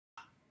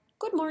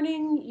Good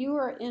morning. You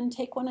are in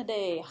Take One a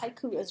Day,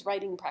 Haiku as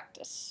Writing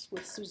Practice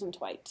with Susan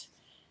Tweit.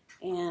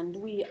 And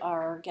we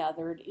are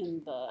gathered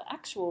in the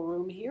actual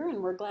room here,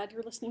 and we're glad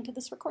you're listening to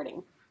this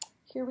recording.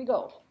 Here we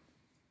go.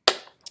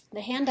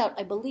 The handout,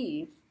 I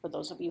believe, for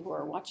those of you who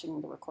are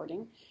watching the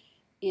recording,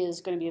 is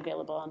going to be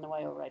available on the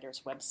WYO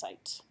Writers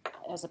website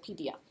as a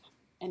PDF,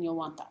 and you'll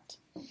want that.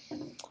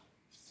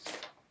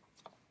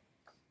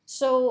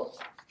 So,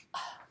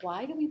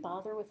 why do we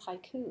bother with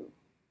haiku?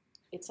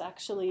 It's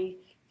actually,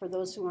 for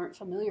those who aren't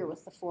familiar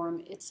with the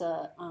form, it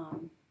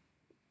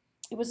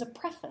was a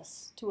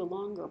preface to a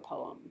longer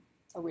poem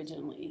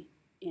originally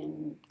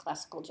in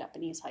classical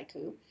Japanese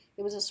haiku.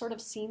 It was a sort of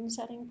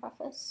scene-setting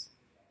preface,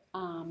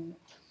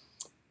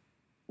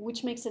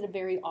 which makes it a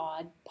very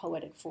odd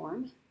poetic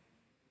form.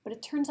 But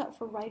it turns out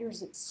for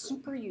writers it's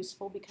super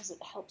useful because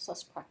it helps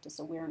us practice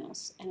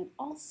awareness. And it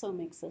also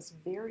makes us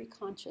very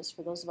conscious,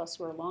 for those of us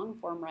who are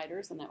long-form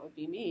writers, and that would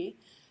be me,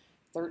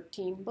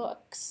 13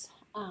 books.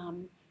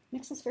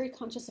 Makes us very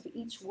conscious of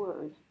each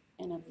word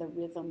and of the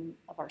rhythm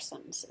of our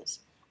sentences.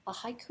 A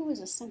haiku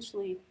is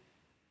essentially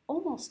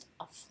almost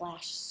a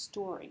flash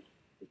story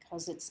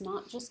because it's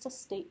not just a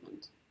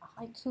statement. A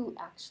haiku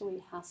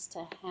actually has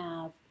to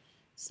have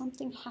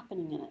something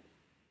happening in it.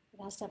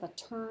 It has to have a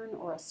turn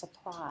or a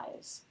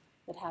surprise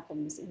that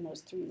happens in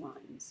those 3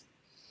 lines.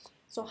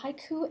 So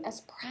haiku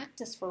as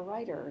practice for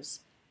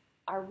writers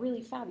are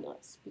really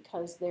fabulous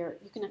because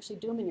you can actually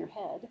do them in your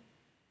head.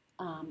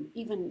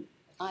 Even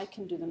I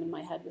can do them in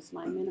my head with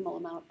my minimal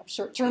amount of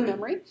short-term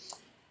memory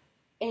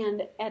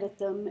and edit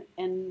them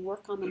and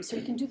work on them. So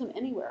you can do them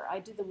anywhere. I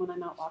do them when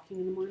I'm out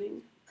walking in the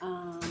morning.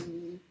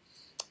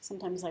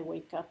 Sometimes I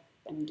wake up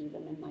and do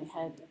them in my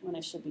head when I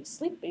should be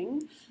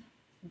sleeping.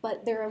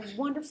 But they're a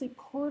wonderfully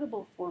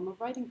portable form of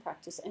writing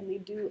practice, and they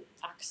do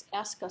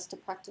ask us to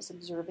practice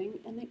observing,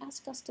 and they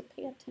ask us to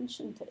pay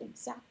attention to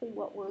exactly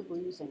what word we're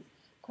using,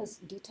 because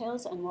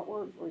details and what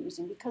word we're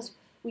using, because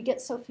we get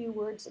so few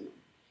words in them.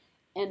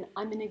 And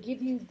I'm going to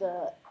give you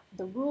the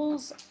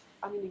rules.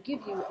 I'm going to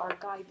give you our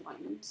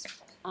guidelines.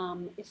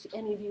 If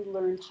any of you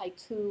learned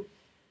haiku,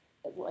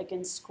 like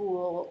in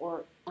school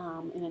or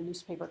in a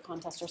newspaper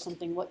contest or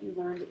something, what you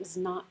learned is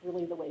not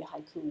really the way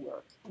haiku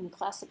work. In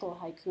classical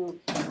haiku,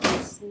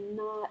 it's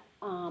not.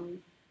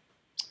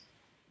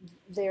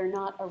 They're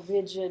not a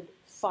rigid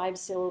 5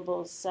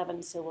 syllables,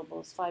 7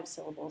 syllables, 5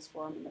 syllables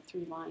form in the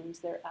 3 lines.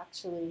 They're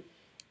actually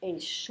a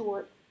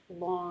short,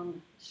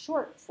 long,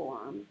 short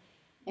form,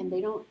 and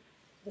they don't.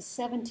 The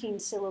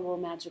 17-syllable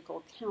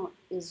magical count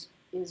is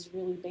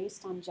really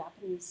based on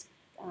Japanese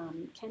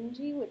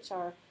kenji, which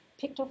are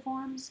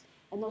pictoforms,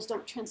 and those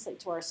don't translate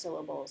to our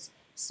syllables.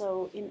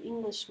 So in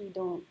English, we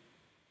don't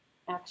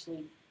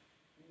actually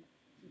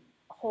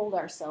hold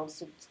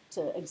ourselves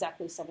to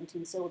exactly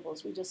 17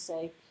 syllables. We just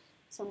say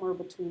somewhere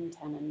between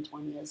 10 and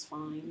 20 is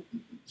fine.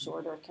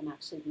 Shorter can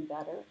actually be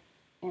better.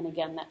 And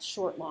again, that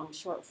short, long,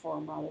 short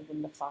form rather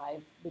than the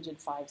rigid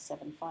 5,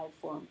 7, 5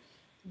 form.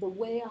 The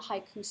way a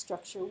haiku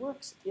structure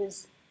works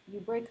is you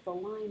break the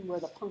line where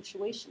the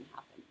punctuation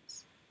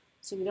happens.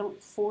 So you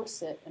don't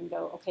force it and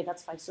go, okay,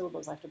 that's 5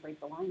 syllables, I have to break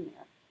the line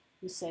there.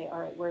 You say,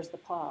 all right, where's the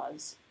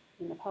pause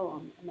in the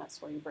poem? And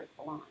that's where you break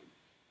the line.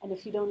 And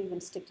if you don't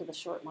even stick to the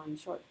short line,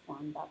 short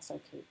form, that's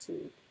okay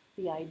too.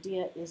 The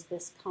idea is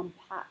this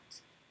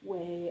compact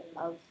way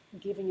of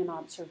giving an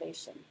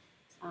observation.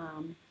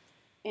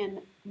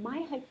 And my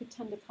haiku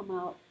tend to come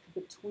out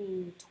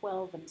between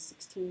 12 and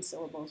 16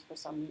 syllables for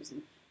some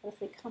reason. But if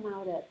they come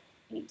out at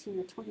 18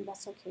 or 20,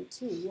 that's okay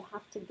too. You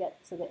have to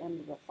get to the end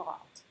of the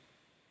thought.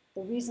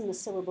 The reason the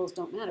syllables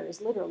don't matter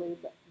is literally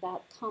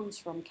that comes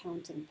from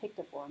counting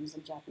pictoforms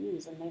in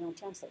Japanese, and they don't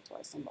translate to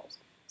our symbols.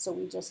 So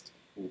we just,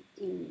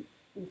 in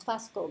the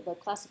classical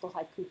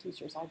haiku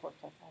teachers I've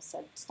worked with have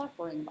said, stop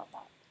worrying about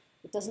that.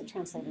 It doesn't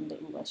translate into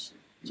English.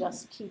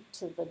 Just keep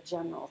to the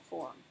general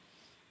form.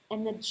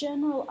 And the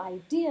general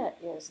idea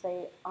is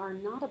they are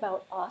not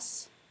about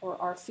us or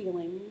our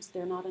feelings.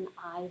 They're not an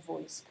I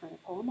voice kind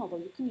of poem, although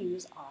you can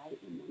use I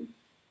in them.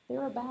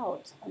 They're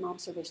about an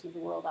observation of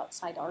the world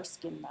outside our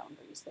skin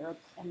boundaries.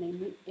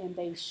 And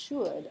they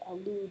should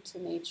allude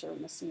to nature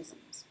and the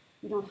seasons.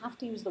 You don't have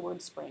to use the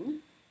word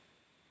spring,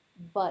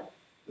 but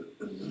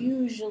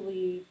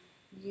usually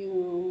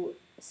you,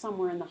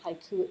 somewhere in the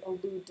haiku,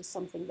 allude to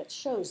something that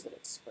shows that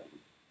it's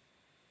spring.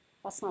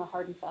 That's not a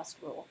hard and fast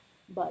rule,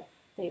 but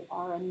they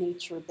are a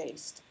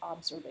nature-based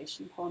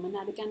observation poem. And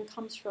that, again,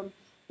 comes from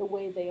the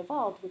way they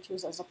evolved, which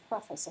was as a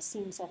preface, a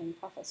scene-setting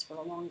preface for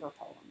a longer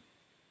poem.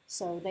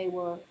 So they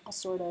were a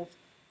sort of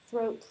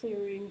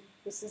throat-clearing,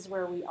 this is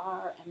where we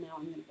are, and now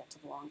I'm going to get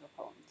to the longer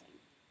poem thing.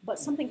 But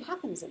something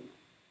happens in them.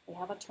 They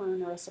have a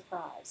turn or a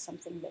surprise,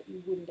 something that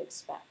you wouldn't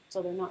expect.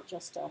 So they're not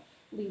just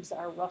leaves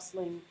are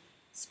rustling,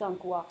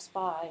 skunk walks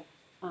by,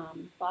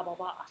 blah, blah,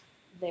 blah.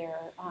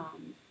 They're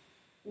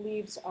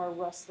leaves are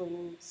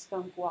rustling,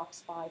 skunk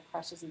walks by,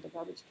 crashes into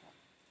garbage can.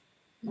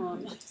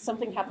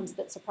 Something happens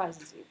that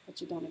surprises you,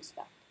 that you don't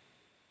expect.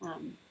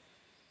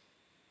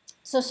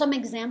 So some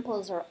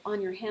examples are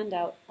on your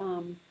handout.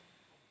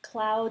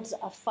 Clouds,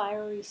 a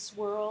fiery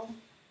swirl,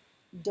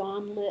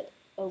 Dawn lit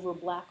over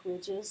black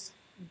ridges,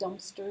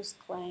 dumpsters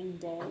clang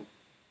day.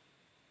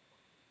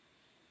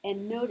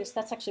 And notice,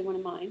 that's actually one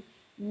of mine,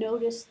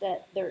 notice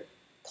that their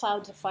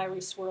cloud to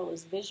fiery swirl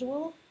is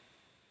visual,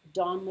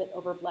 dawn lit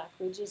over black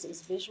ridges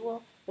is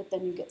visual, but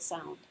then you get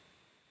sound.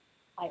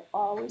 I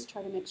always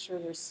try to make sure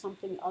there's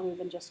something other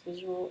than just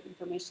visual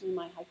information in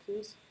my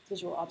haikus,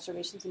 visual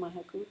observations in my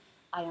haiku.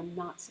 I am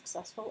not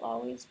successful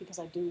always because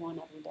I do one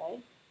every day,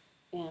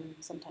 and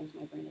sometimes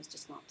my brain is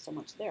just not so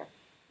much there.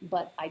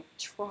 But I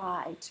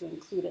try to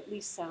include at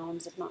least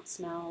sounds, if not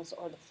smells,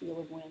 or the feel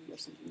of wind or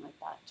something like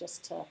that,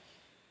 just to,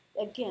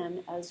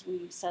 again, as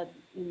we said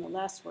in the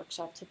last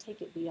workshop, to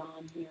take it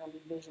beyond merely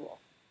visual.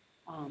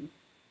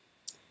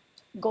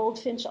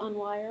 Goldfinch on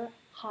wire,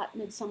 hot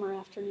midsummer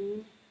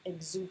afternoon,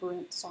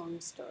 exuberant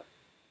songster.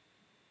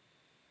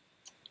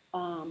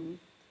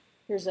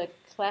 Here's a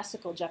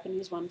classical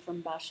Japanese one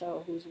from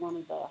Basho, who's one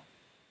of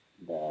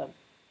the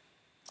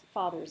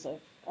fathers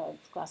of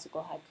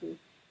classical haiku.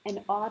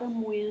 An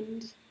autumn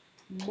wind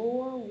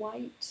more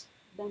white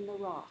than the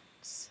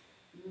rocks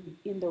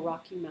in the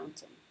Rocky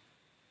Mountain.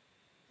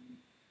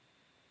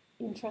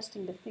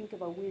 Interesting to think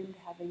of a wind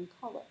having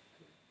color.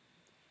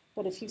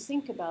 But if you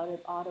think about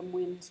it, autumn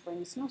winds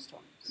bring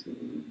snowstorms.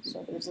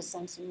 So there's a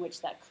sense in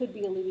which that could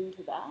be alluding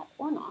to that,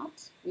 or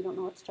not. We don't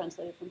know it's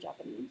translated from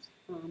Japanese.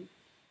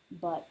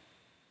 But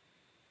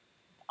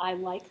I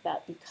like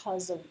that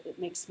because it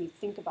makes me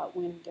think about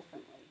wind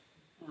differently.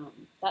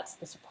 That's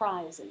the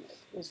surprise in it,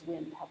 is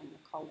wind having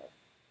a color.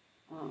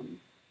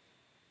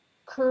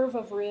 Curve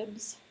of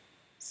ribs,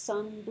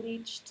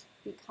 sun-bleached,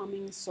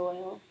 becoming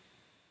soil.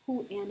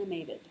 Who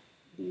animated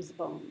these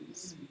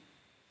bones?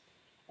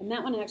 And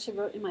that one I actually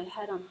wrote in my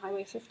head on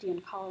Highway 50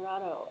 in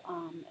Colorado.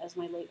 As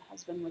my late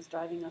husband was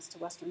driving us to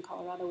western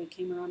Colorado, we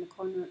came around a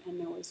corner and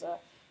there was it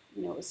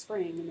was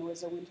spring, and there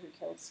was a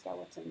winter-killed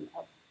skeleton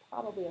of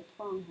probably a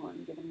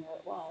pronghorn, given where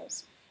it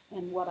was.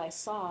 And what I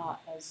saw,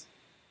 as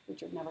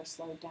Richard never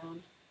slowed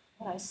down,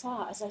 what I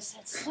saw, as I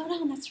said, slow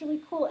down, that's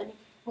really cool. And he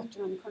looked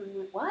around the corner and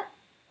went, what?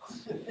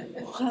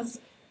 Was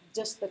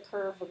just the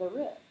curve of the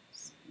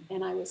ribs.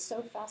 And I was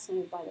so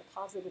fascinated by the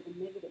positive and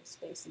negative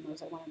space in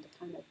those, I wanted to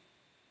kind of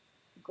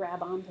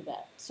grab onto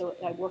that. So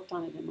I worked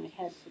on it in my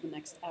head for the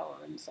next hour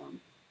and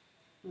some.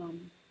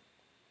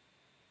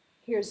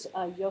 Here's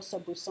Yosa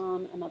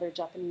Busan, another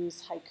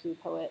Japanese haiku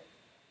poet.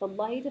 The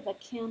light of a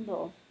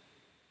candle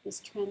is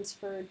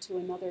transferred to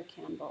another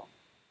candle.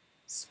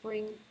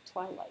 Spring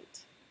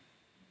twilight.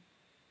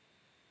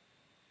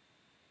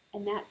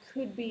 And that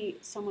could be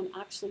someone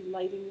actually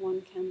lighting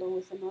one candle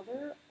with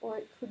another, or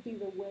it could be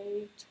the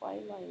way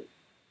twilight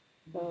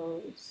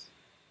goes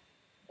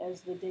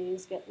as the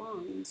days get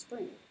long in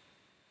spring.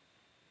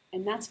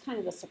 And that's kind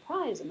of the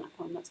surprise in that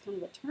poem, that's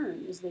kind of the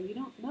turn, is that you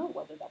don't know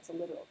whether that's a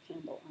literal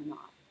candle or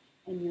not.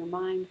 And your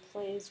mind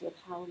plays with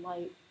how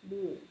light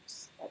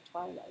moves at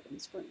twilight in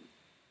spring.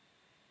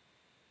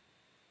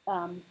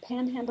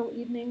 Panhandle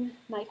evening,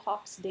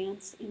 nighthawks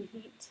dance in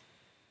heat,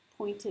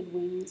 pointed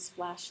wings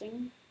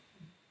flashing.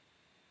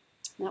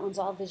 That one's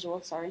all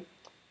visual, sorry.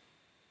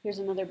 Here's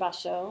another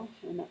basho,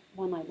 and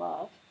one I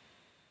love.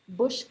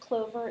 Bush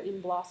clover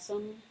in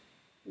blossom,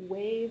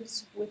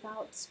 waves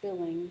without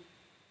spilling,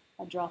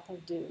 a drop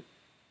of dew.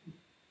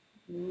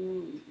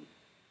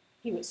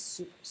 He was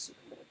super, super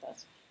good at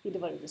this. He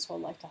devoted his whole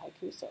life to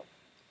haiku, so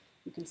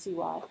you can see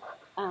why.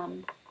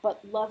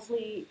 But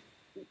lovely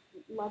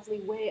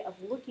way of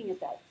looking at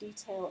that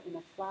detail in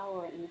a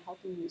flower and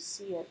helping you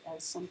see it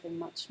as something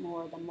much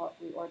more than what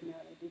we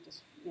ordinarily do,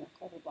 just,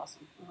 clover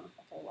blossom.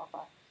 Okay, walk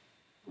by.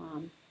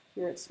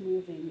 Here it's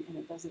moving and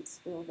it doesn't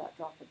spill that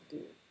drop of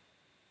dew.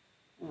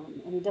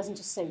 And he doesn't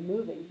just say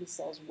moving, he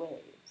says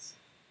waves.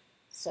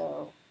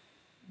 So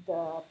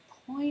the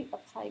point of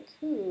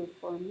haiku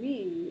for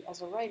me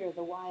as a writer,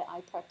 the why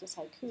I practice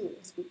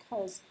haiku, is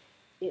because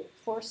it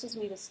forces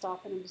me to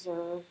stop and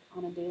observe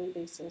on a daily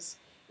basis.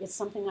 It's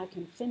something I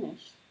can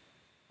finish.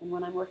 And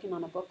when I'm working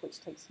on a book, which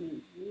takes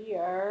me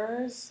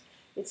years,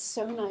 it's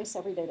so nice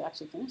every day to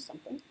actually finish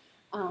something.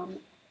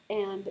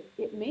 And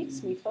it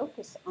makes me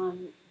focus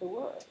on the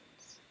words.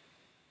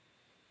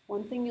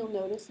 One thing you'll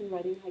notice in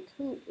writing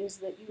haiku is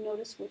that you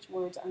notice which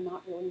words are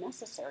not really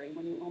necessary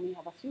when you only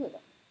have a few of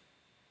them.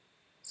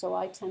 So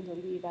I tend to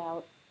leave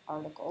out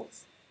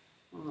articles.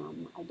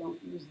 I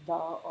don't use the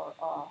or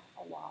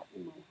a lot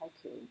in my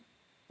haiku.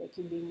 They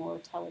can be more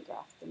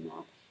telegraphed than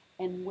that.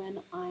 And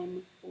when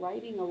I'm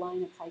writing a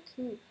line of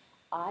haiku,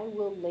 I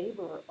will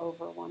labor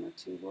over one or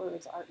two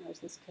words. Art knows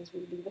this because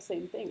we do the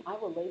same thing. I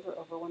will labor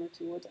over one or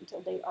two words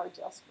until they are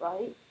just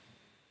right,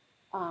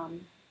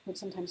 which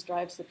sometimes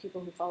drives the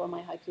people who follow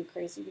my haiku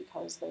crazy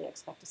because they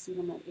expect to see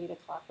them at 8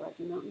 o'clock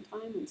Rocky Mountain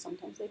time, and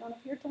sometimes they don't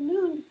appear till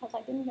noon because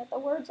I didn't get the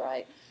words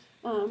right.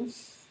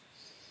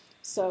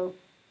 So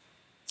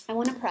I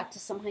want to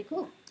practice some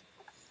haiku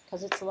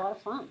because it's a lot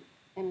of fun,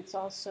 and it's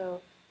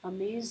also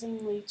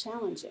amazingly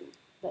challenging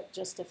that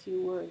just a few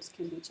words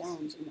can be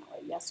challenging that way.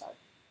 Yes, Art?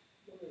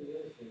 One of the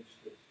other things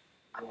that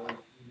I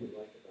really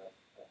like about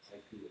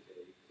haiku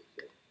today is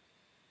that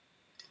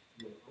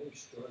I'm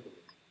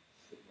struggling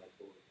with my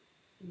poetry.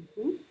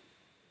 Mm-hmm.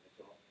 That's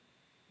all.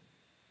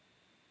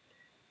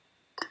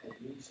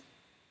 At least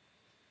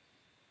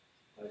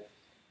I've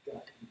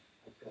gotten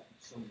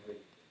some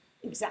writing.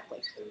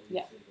 Exactly. Every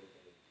Yeah. single day.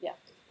 Yeah.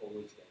 I've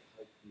always got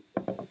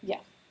haiku. Yeah.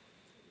 It's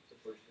the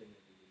first thing I do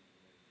in the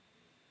morning.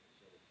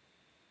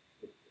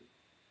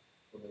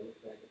 So when I look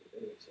back at the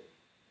day, it's like,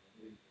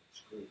 we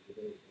screwed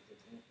today, nothing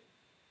happened.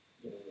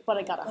 You know, But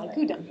I got a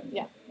haiku done.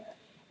 Yeah.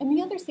 And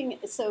the other thing,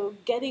 so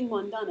getting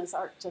one done, as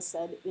Art just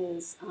said,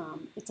 is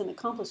it's an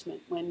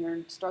accomplishment when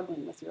you're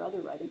struggling with your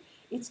other writing.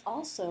 It's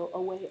also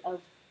a way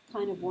of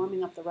kind of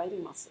warming up the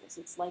writing muscles.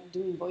 It's like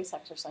doing voice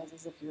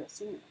exercises if you're a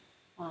singer.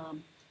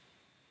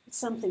 It's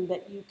something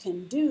that you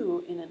can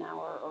do in an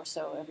hour or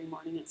so every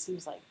morning. It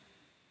seems like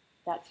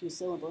that few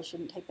syllables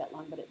shouldn't take that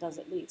long, but it does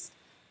at least.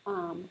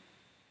 And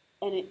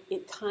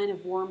it kind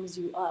of warms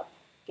you up,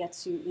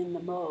 gets you in the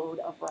mode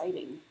of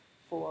writing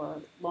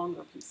for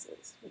longer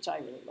pieces, which I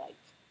really like.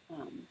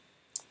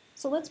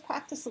 So let's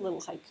practice a little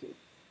haiku.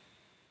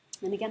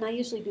 And again, I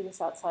usually do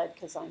this outside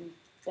because I'm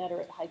better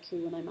at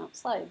haiku when I'm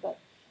outside, but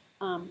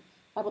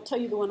I will tell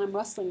you the one I'm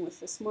wrestling with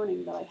this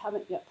morning that I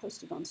haven't yet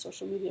posted on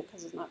social media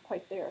because it's not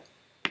quite there.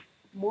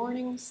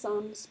 Morning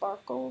sun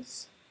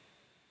sparkles,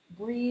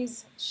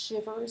 breeze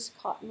shivers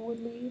cottonwood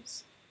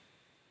leaves,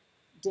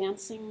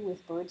 dancing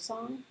with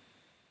birdsong,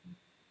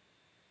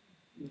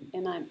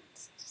 and I'm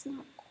just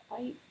not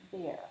quite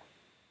there.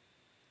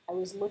 I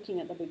was looking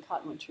at the big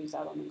cottonwood trees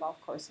out on the golf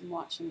course and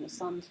watching the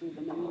sun through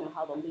them, and you know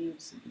how the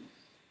leaves,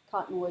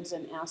 cottonwoods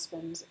and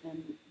aspens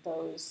and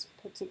those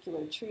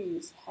particular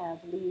trees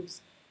have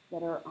leaves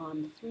that are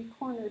on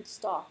three-cornered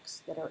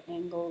stalks that are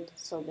angled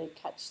so they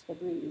catch the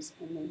breeze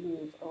and they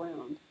move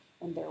around.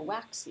 And they're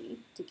waxy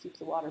to keep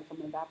the water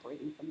from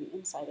evaporating from the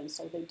inside, and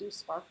so they do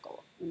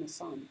sparkle in the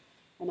sun.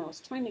 And I was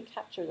trying to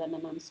capture that,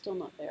 and I'm still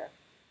not there.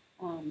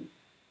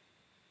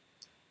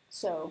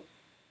 So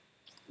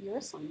your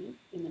assignment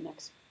in the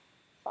next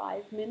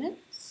 5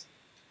 minutes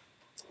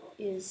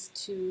is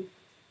to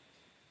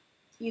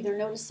either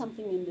notice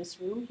something in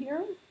this room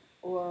here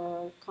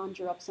or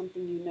conjure up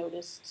something you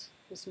noticed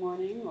this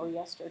morning or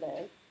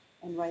yesterday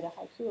and write a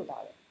haiku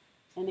about it.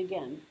 And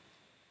again,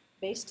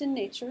 based in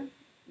nature,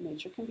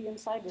 nature can be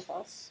inside with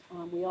us.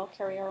 We all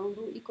carry our own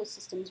little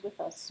ecosystems with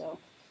us, so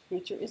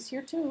nature is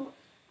here too.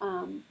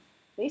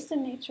 Based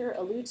in nature,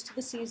 alludes to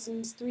the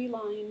seasons, 3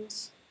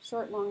 lines,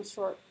 short, long,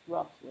 short,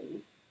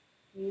 roughly.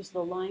 Use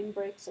the line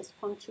breaks as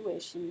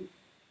punctuation,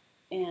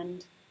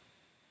 and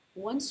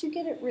once you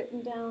get it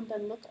written down,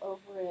 then look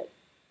over it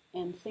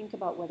and think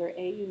about whether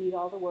A, you need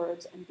all the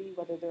words, and B,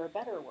 whether there are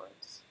better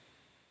words.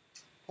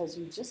 Because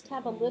you just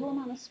have a little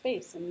amount of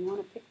space, and you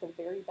want to pick the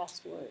very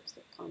best words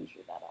that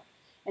conjure that up.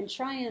 And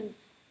try and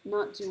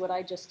not do what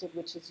I just did,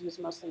 which is use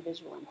mostly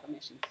visual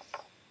information.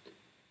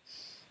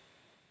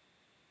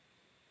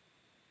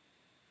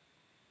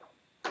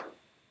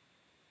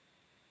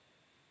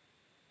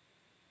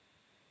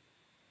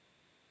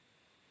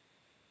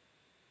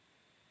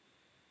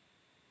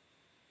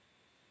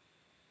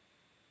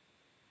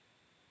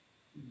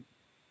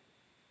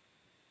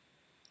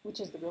 Which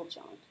is the real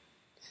challenge.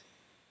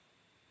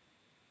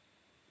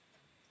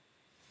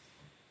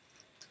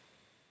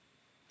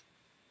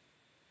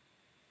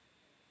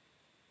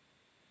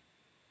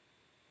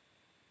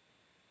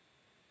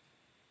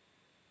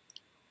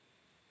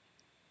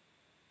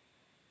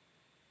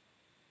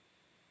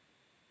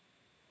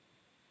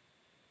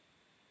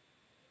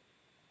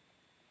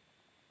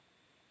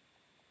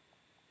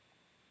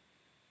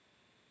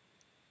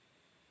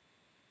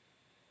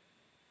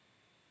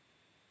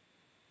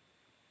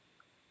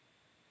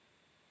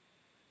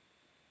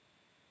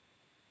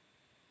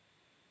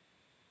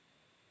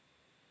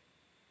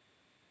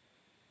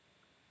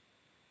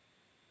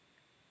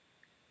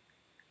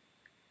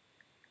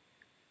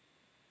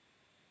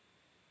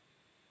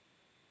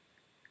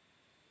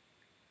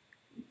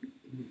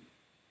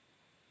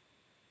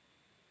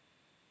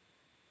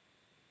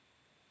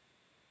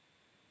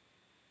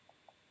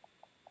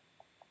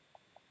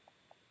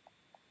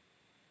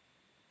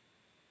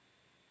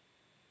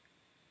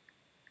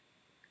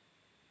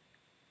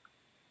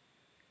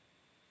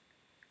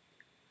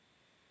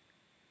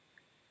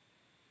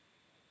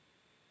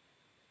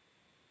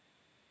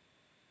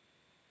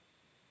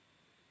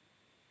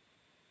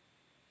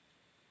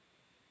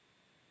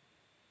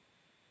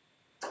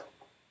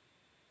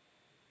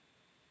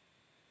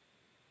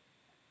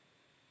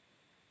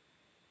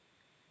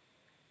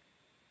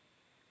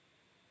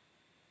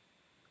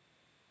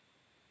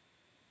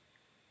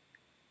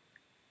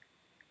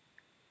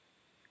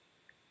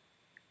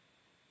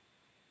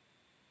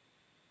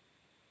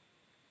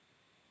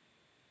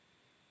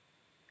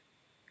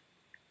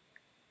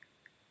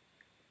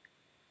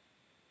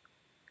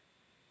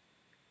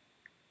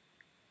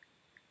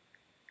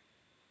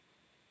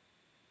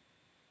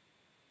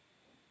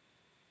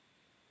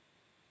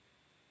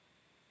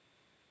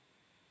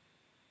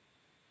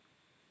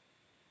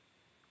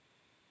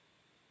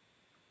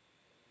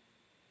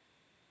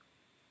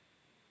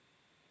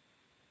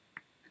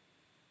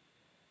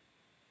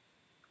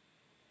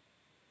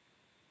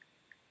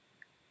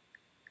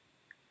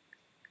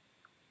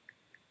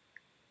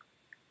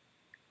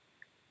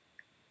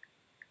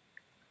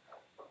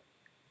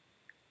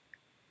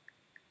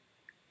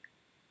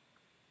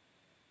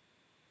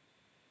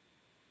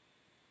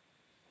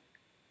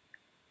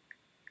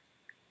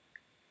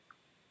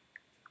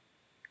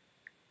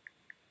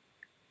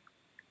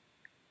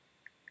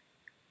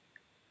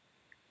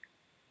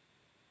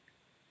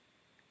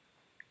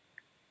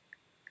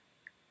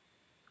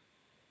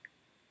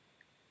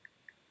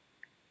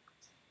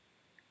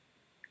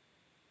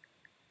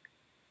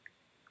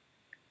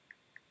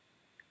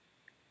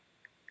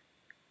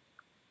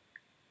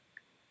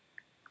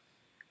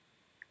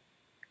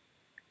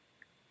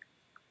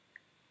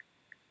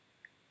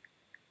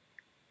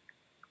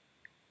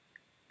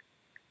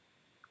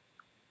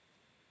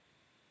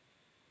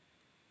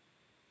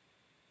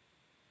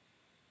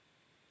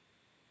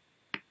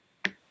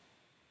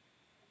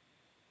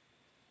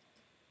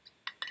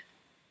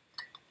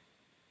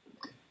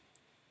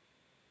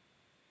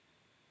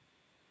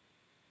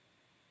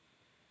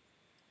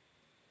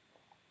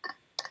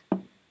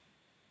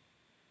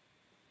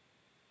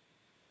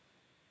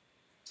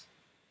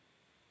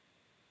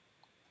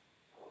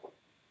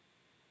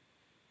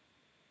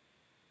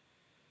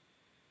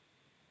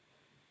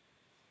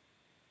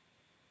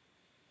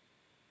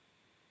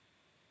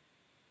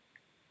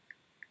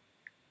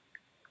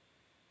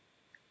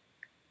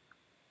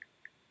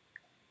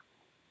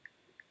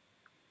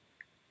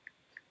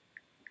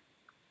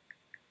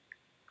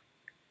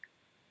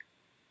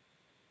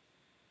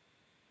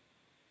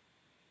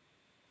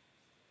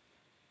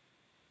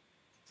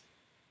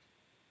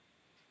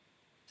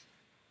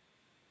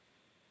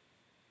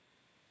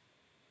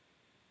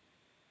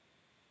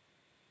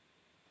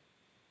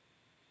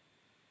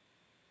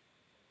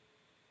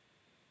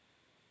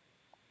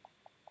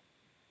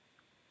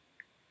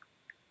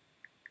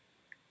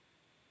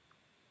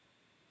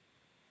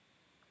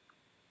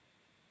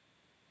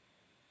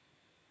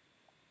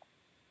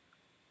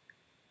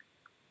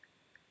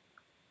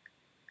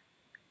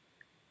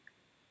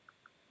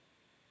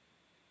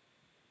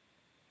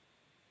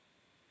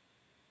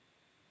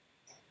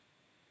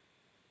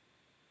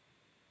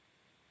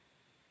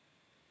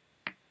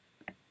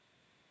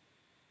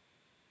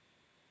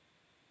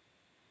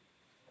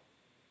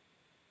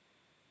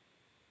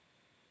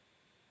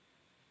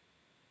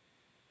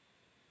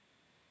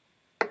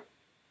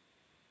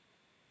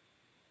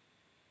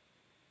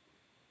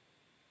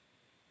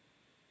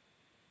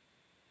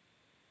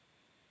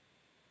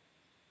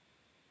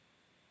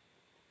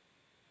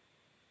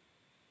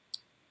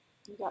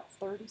 You got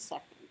 30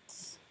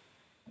 seconds.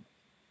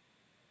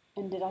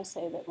 And did I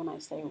say that when I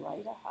say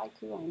write a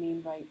haiku, I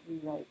mean write,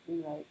 rewrite,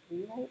 rewrite,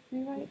 rewrite,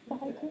 rewrite the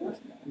haiku?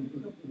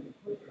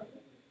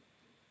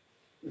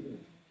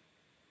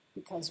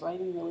 Because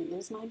writing really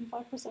is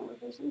 95%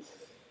 revision.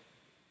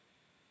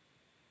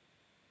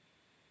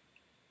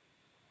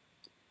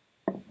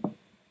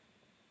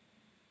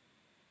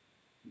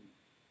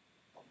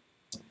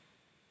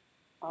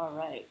 All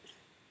right.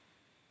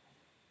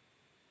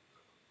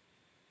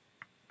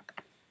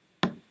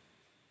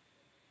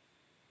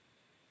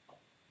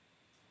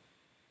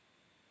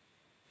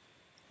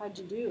 How'd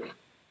you do?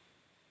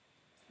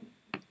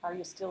 How are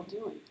you still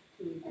doing?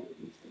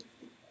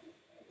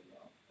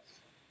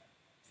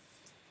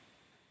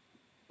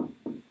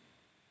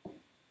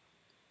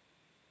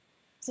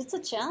 So it's a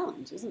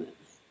challenge, isn't it?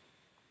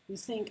 You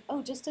think,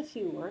 oh, just a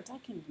few words, I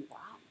can do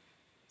that.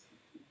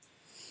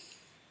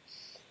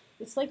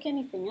 It's like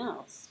anything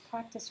else.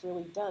 Practice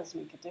really does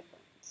make a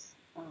difference.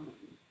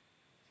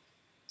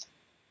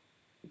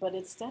 But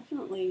it's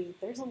definitely,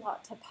 there's a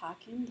lot to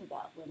pack into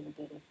that little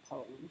bit of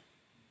poem.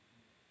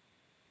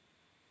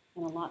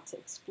 And a lot to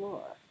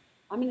explore.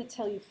 I'm going to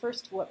tell you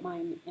first what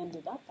mine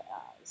ended up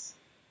as.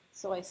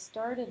 So I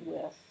started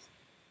with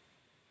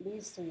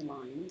these 3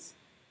 lines.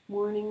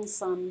 Morning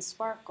sun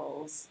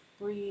sparkles,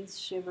 breeze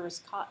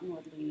shivers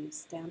cottonwood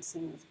leaves,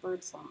 dancing with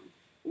birdsong.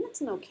 And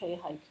that's an okay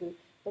haiku,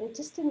 but it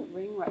just didn't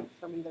ring right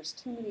for me. There's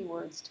too many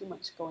words, too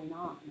much going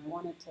on. I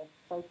wanted to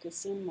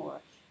focus in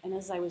more. And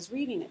as I was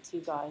reading it to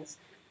you guys,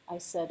 I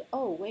said,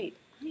 oh, wait,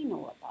 I know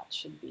what that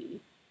should be.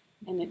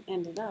 And it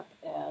ended up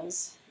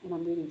as, and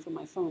I'm reading from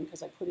my phone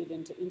because I put it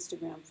into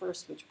Instagram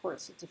first, which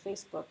ports it to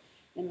Facebook,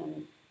 and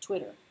then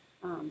Twitter.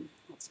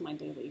 That's my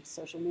daily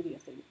social media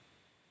thing.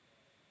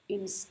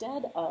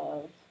 Instead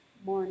of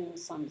morning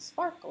sun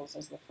sparkles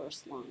as the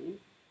first line,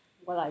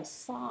 what I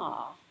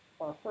saw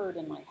or heard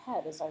in my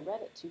head as I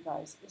read it to you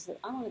guys is that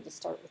I wanted to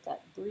start with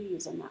that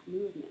breeze and that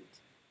movement.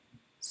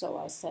 So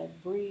I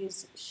said,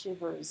 breeze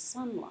shivers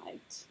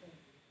sunlight,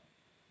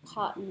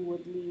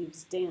 cottonwood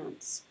leaves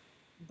dance,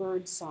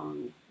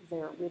 birdsong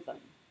their rhythm.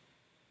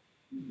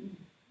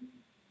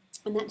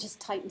 And that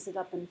just tightens it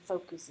up and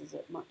focuses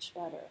it much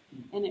better.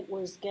 And it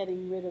was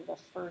getting rid of the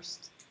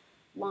first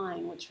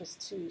line, which was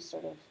too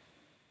sort of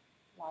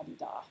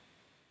la-di-da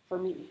for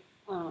me,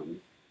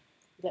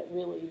 that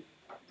really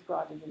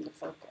brought it into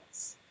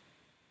focus.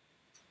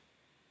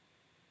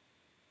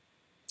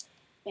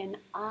 And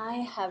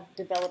I have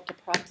developed a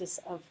practice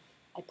of,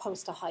 I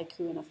post a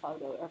haiku and a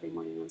photo every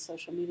morning on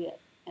social media.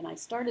 And I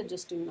started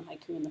just doing the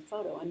haiku and the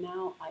photo, and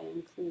now I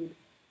include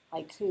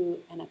haiku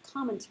and a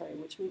commentary,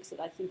 which makes it,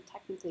 I think,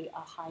 technically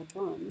a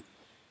haibun.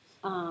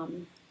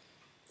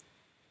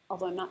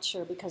 Although I'm not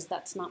sure because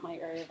that's not my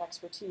area of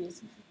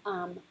expertise.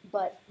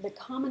 But the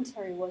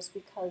commentary was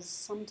because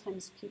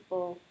sometimes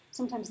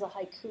the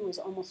haiku is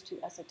almost too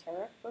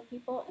esoteric for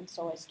people, and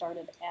so I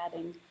started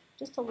adding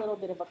just a little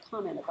bit of a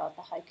comment about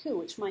the haiku,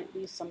 which might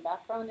be some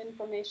background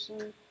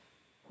information,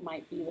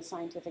 might be the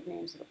scientific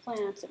names of the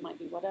plants, it might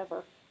be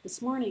whatever.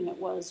 This morning it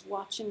was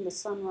watching the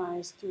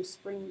sunrise through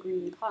spring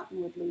green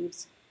cottonwood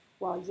leaves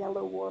while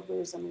yellow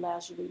warblers and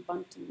lazuli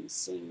buntings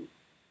sing.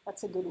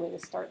 That's a good way to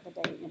start the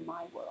day in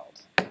my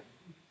world.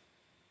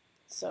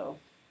 So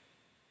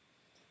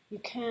you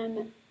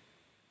can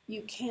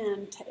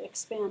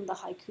expand the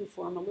haiku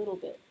form a little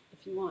bit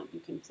if you want. You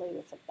can play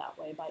with it that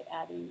way by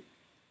adding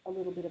a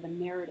little bit of a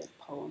narrative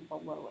poem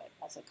below it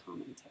as a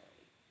commentary.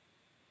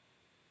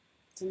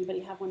 Does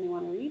anybody have one they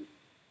want to read?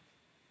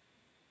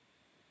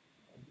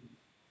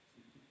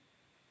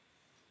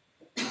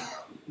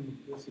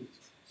 This is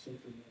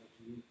something that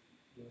you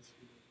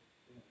yesterday.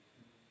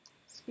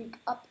 Speak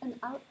up and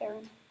out,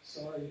 Aaron.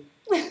 Sorry.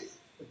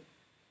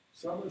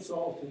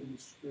 Somersaulting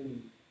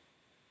stream,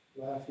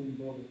 laughing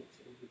bubbles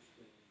over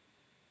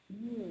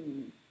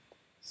stone.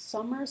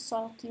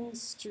 Somersaulting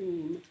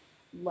stream,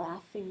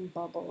 laughing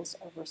bubbles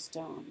over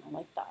stone. I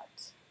like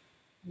that.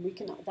 We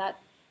can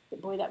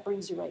boy, that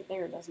brings you right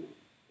there, doesn't it?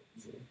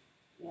 Sure.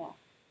 Yeah,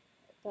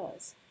 it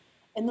does.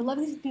 And the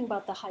lovely thing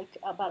about a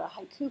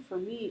haiku for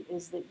me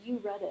is that you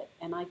read it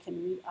and I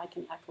can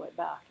echo it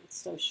back. It's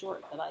so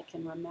short that I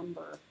can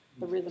remember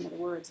the rhythm of the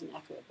words and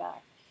echo it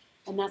back.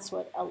 And that's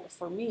what,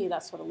 for me,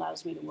 that's what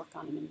allows me to work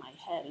on them in my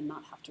head and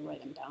not have to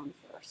write them down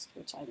first,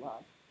 which I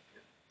love.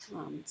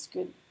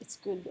 It's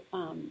good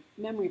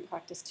memory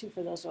practice too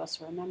for those of us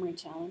who are memory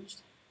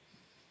challenged.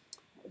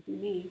 That would be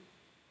me.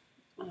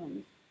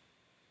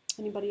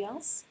 Anybody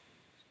else?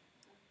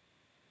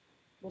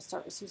 We'll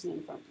start with Susan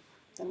in front,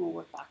 then we'll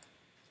work back.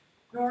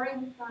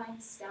 Roaring fine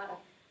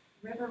static,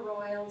 river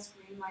royals,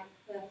 green white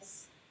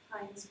cliffs,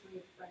 pines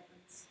breathe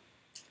fragrance.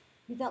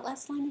 Read that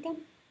last line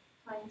again.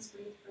 Pines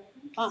breathe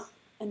fragrance.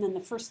 And then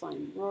the first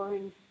line,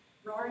 roaring.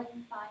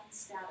 Roaring fine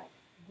static.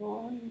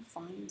 Roaring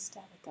fine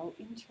static. Oh,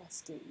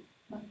 interesting.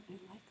 I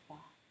like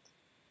that.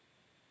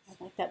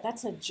 I like that.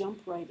 That's a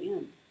jump right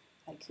in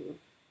haiku,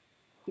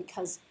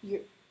 because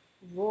your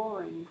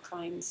roaring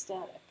fine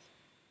static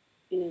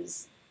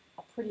is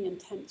a pretty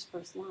intense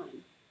first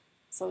line.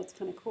 So it's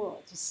kind of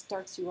cool. It just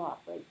starts you off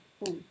right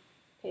Boom.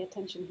 Pay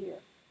attention here.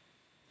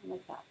 I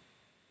like that.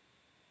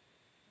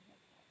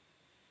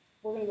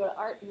 We're going to go to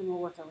art, and then we'll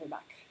work our way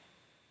back.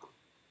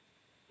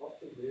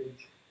 Up the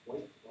ridge,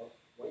 white butt,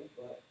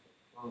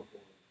 pronghorn,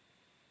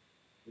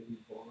 hidden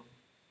fawn.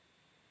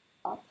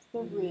 Up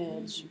the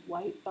ridge,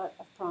 white butt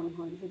of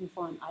pronghorn, hidden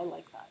fawn. I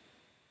like that.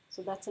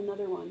 So that's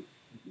another one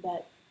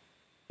that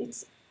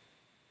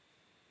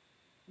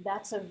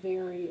that's a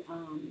very,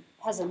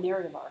 has a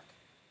narrative arc,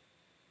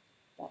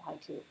 that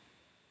haiku,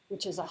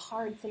 which is a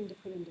hard thing to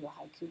put into a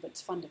haiku, but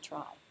it's fun to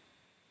try.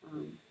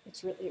 You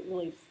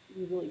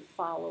really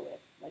follow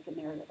it like a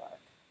narrative arc.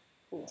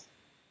 Cool.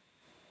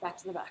 Back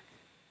to the back.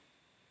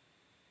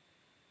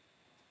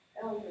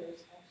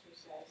 Elders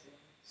exercising,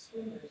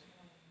 swimmers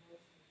morning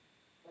motion,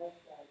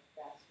 lifeguard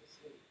fast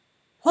asleep.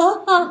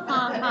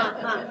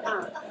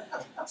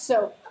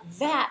 So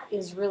that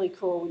is really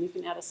cool when you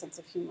can add a sense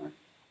of humor.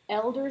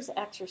 Elders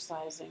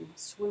exercising,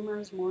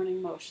 swimmers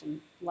morning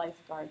motion,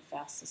 lifeguard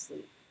fast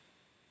asleep.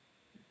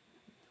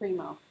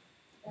 Primo.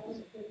 That was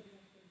a good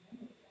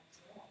memory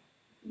after all.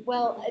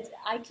 Well,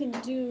 I can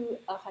do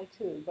a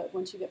haiku, but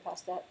once you get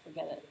past that,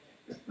 forget it.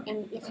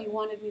 And if you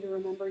wanted me to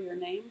remember your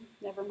name,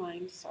 never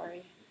mind,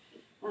 sorry.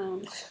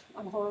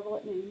 I'm horrible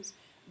at names.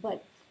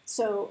 But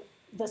so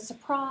the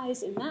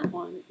surprise in that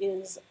one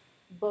is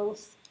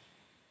both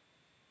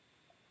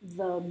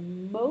the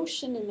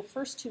motion in the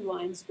first two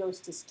lines goes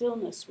to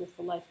stillness with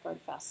the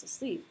lifeguard fast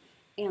asleep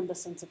and the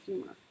sense of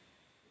humor.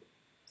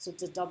 So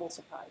it's a double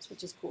surprise,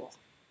 which is cool.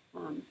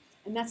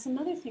 And that's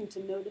another thing to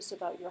notice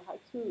about your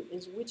haiku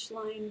is which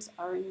lines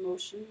are in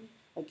motion.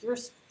 Like your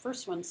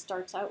first one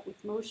starts out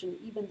with motion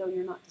even though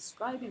you're not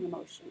describing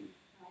emotion.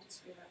 I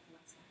just rewrote the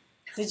last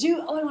line. Did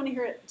you? Oh, I want to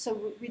hear it.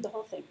 So read the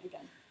whole thing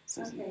again.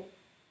 Susan. Okay.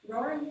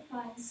 Roaring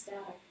fine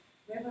static,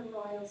 river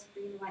royals,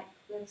 green white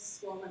cliffs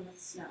swollen with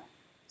snow.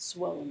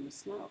 Swollen with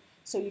snow.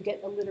 So you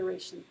get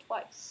alliteration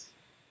twice.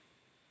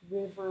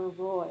 River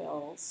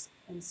royals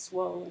and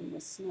swollen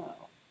with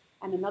snow.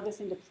 And another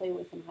thing to play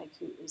with in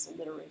haiku is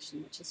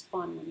alliteration, which is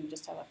fun when you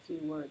just have a few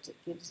words.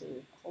 It gives it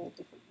a whole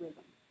different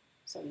rhythm.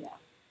 So yeah.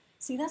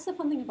 See, that's the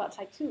fun thing about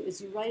haiku is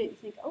you write it, you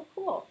think, oh,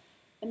 cool.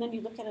 And then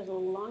you look at it a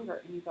little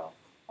longer and you go,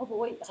 oh, but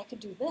wait, I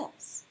could do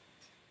this.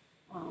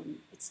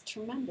 It's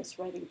tremendous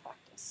writing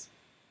practice.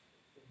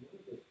 And one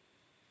of the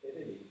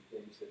editing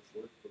things that's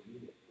worked for me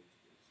at least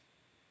is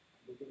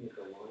looking at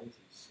the lines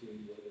and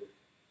seeing whether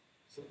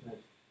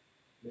sometimes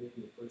making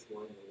the first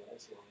line the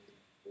last line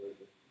or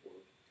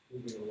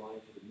moving a line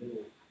to the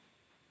middle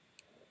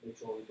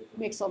makes all the difference.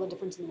 Makes all the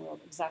difference in the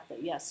world, exactly,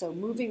 yeah. So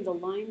moving the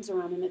lines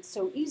around, and it's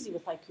so easy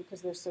with haiku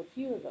because there's so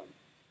few of them.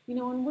 You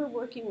know, when we're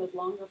working with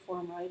longer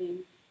form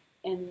writing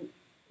and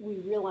we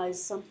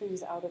realize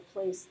something's out of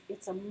place,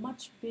 it's a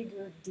much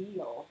bigger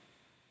deal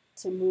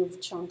to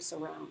move chunks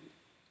around.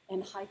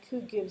 And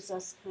haiku gives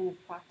us kind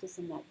of practice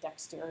in that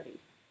dexterity.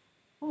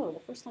 Oh,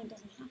 the first line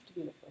doesn't have to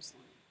be the first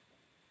line.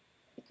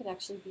 It could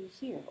actually be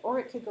here, or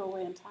it could go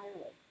away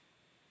entirely.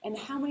 And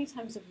how many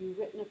times have you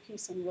written a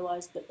piece and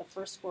realized that the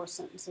first 4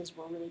 sentences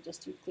were really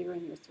just you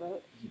clearing your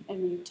throat,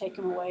 and when you take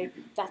them away,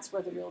 that's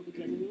where the real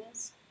beginning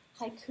is?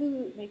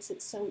 Haiku makes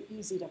it so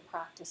easy to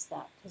practice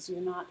that, because you're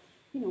not,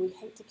 you know, we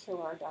hate to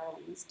kill our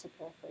darlings, to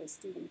paraphrase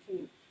Stephen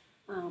King.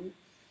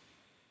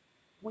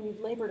 When you've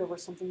labored over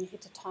something, you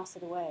hate to toss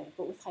it away.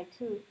 But with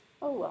haiku,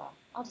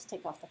 I'll just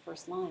take off the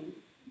first line.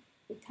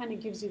 It kind of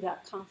gives you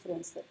that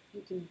confidence that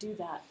you can do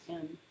that,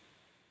 and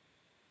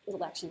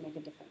it'll actually make a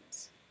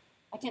difference.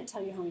 I can't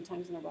tell you how many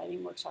times in a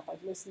writing workshop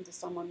I've listened to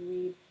someone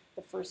read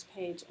the first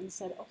page and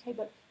said, okay,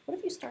 but what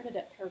if you started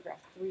at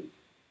paragraph 3?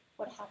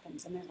 What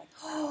happens? And they're like,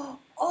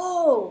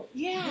 oh,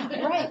 yeah,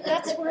 right.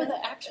 That's where the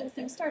actual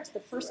thing starts. The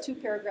first 2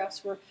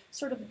 paragraphs were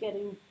sort of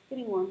getting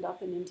warmed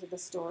up and into the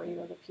story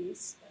or the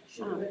piece.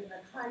 Should have written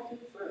the haiku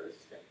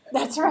first.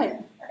 That's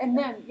right. And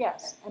then,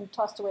 yes, and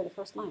tossed away the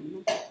first line.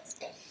 And then,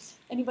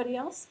 anybody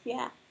else?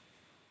 Yeah.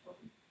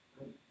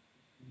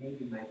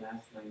 Maybe my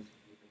last line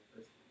should be my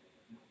first line, I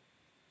don't know.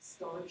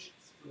 Staunch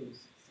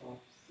spruce,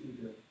 soft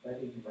cedar,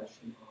 budding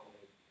Russian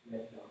olive,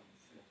 red dawn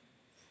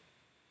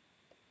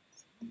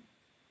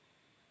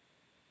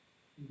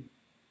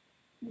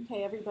sentinels.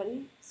 Okay,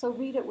 everybody. So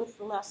read it with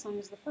the last line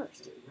as the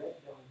first. Red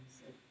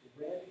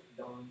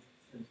dawn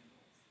sentinels.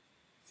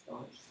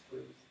 Staunch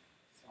spruce,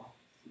 soft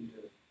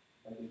cedar,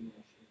 budding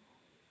Russian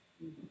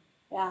olive. Mm-hmm.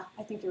 Yeah,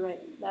 I think you're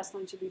right. Last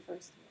line should be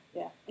first.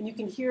 Yeah, and you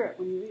can hear it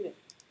when you read it.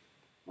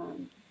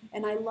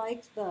 And I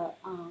like the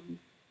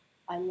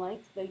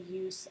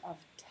use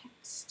of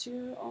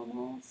texture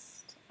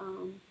almost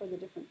for the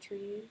different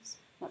trees.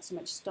 Not so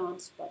much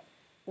staunch, but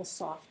the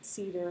soft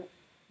cedar,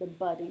 the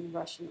budding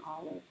Russian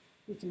olive.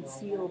 You can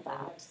feel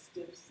that.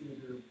 Stiff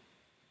cedar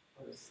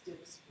or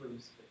stiff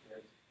spruce,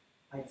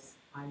 but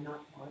I'm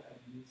not thought of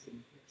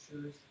using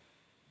pictures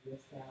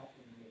with that,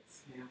 and I had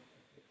snapped a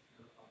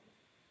picture of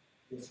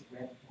this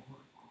red dawn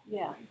on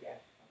Yeah. my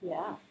deck.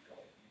 Yeah.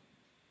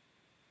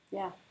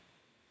 Yeah,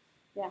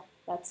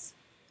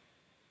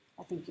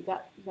 I think you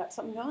got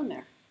something going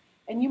there.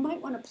 And you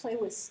might want to play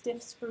with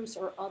stiff spruce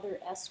or other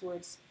S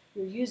words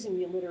you're using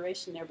the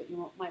alliteration there, but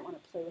you might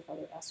want to play with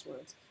other S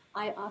words.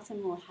 I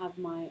often will have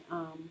my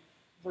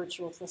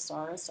virtual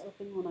thesaurus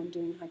open when I'm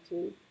doing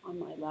haiku on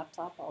my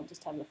laptop. I'll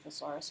just have the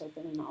thesaurus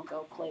open and I'll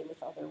go play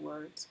with other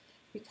words.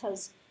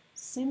 Because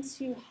since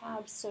you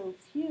have so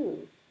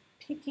few,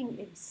 picking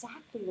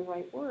exactly the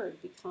right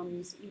word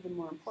becomes even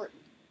more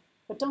important.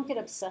 But don't get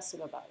obsessive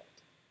about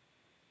it.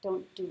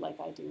 Don't do like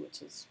I do,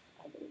 which is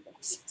I really get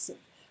obsessive.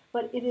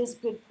 But it is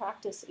good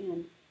practice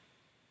in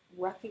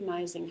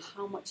recognizing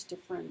how much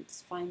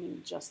difference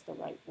finding just the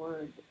right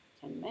word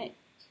can make,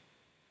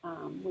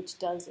 which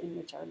does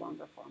enrich our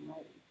longer form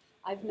writing.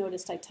 I've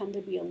noticed I tend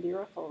to be a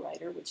lyrical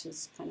writer, which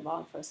is kind of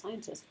odd for a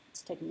scientist.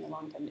 It's taken me a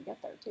long time to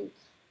get there too.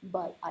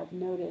 But I've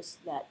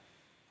noticed that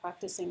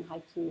practicing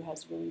haiku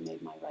has really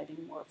made my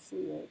writing more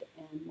fluid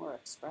and more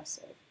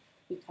expressive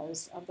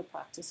because of the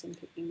practice in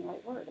picking the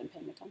right word and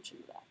paying attention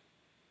to that.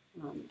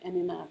 And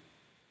in a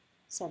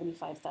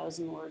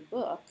 75,000 word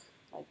book,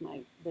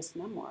 like this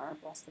memoir,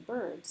 Bless the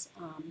Birds,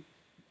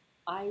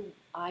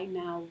 I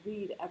now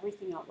read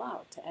everything out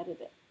loud to edit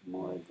it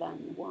more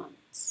than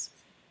once.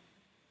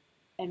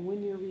 And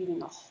when you're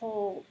reading a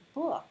whole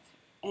book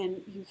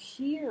and you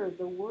hear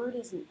the word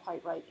isn't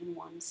quite right in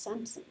one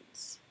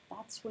sentence,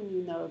 that's when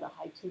you know the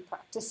haiku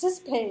practice is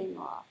paying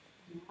off.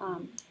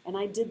 And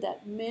I did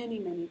that many,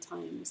 many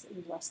times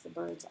in Bless the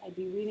Birds. I'd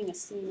be reading a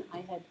scene I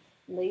had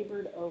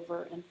labored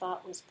over and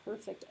thought was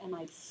perfect, and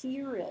I'd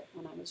hear it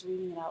when I was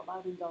reading it out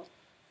loud and go,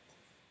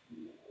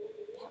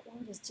 that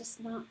word is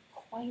just not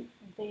quite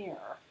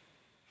there.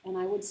 And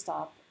I would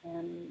stop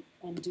and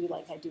do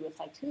like I do with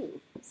haiku,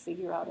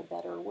 figure out a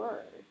better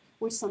word,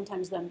 which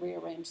sometimes then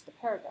rearrange the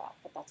paragraph,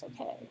 but that's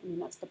okay. I mean,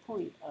 that's the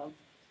point of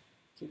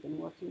keeping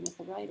working with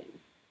the writing.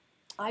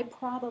 I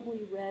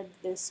probably read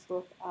this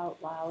book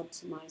out loud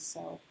to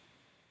myself.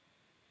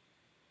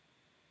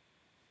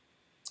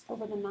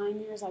 Over the 9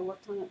 years I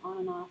worked on it on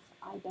and off,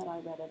 I bet I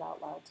read it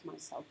out loud to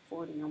myself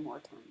 40 or more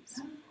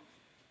times.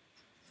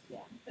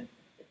 Yeah.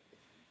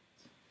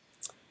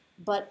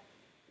 But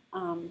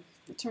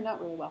it turned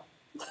out really well.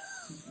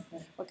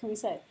 What can we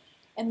say?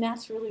 And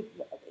that's really,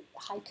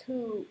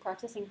 haiku,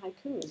 practicing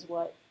haiku is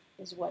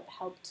what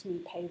helped me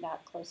pay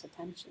that close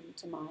attention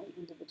to my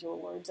individual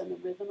words and the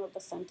rhythm of the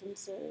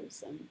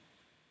sentences and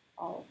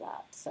all of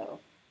that. So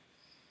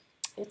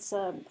it's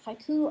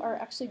haiku are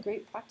actually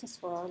great practice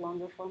for our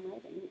longer form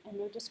writing, and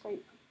they're just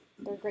great.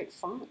 They're great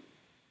fun.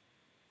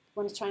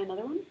 Want to try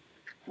another one?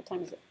 What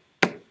time is it?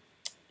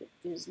 It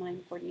is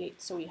 9:48,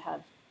 so we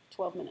have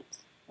 12 minutes,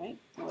 right?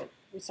 No, wait,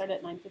 we start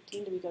at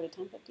 9:15. Do we go to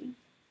 10:15?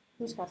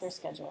 Who's got their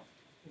schedule?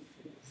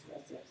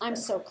 I'm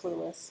so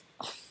clueless.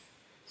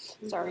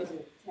 Sorry.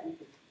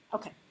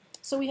 Okay,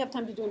 so we have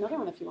time to do another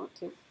one if you want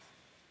to.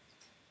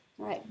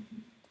 All right.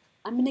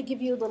 I'm going to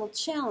give you a little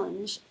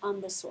challenge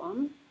on this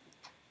one.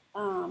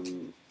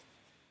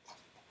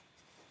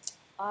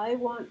 I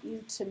want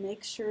you to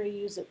make sure to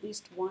use at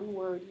least one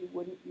word you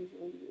wouldn't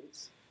usually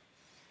use.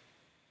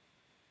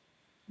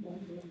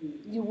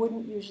 You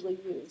wouldn't usually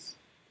use.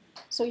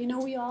 So you know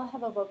we all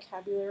have a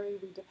vocabulary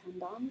we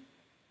depend on.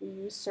 We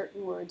use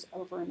certain words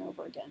over and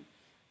over again.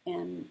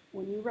 And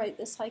when you write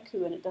this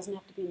haiku, and it doesn't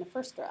have to be in the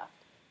first draft,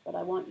 but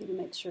I want you to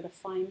make sure to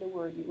find a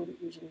word you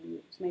wouldn't usually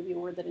use. Maybe a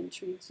word that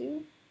intrigues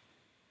you.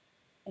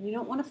 And you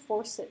don't want to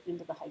force it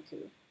into the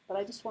haiku, but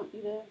I just want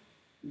you to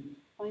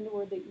find a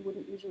word that you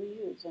wouldn't usually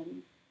use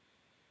and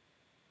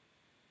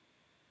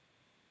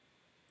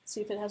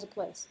see if it has a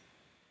place.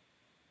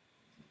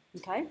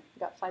 Okay? You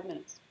got 5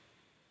 minutes.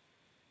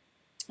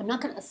 I'm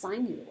not going to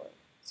assign you the word.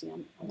 See,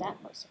 I'm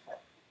that merciful.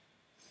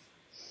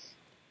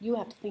 You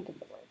have to think of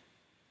the word.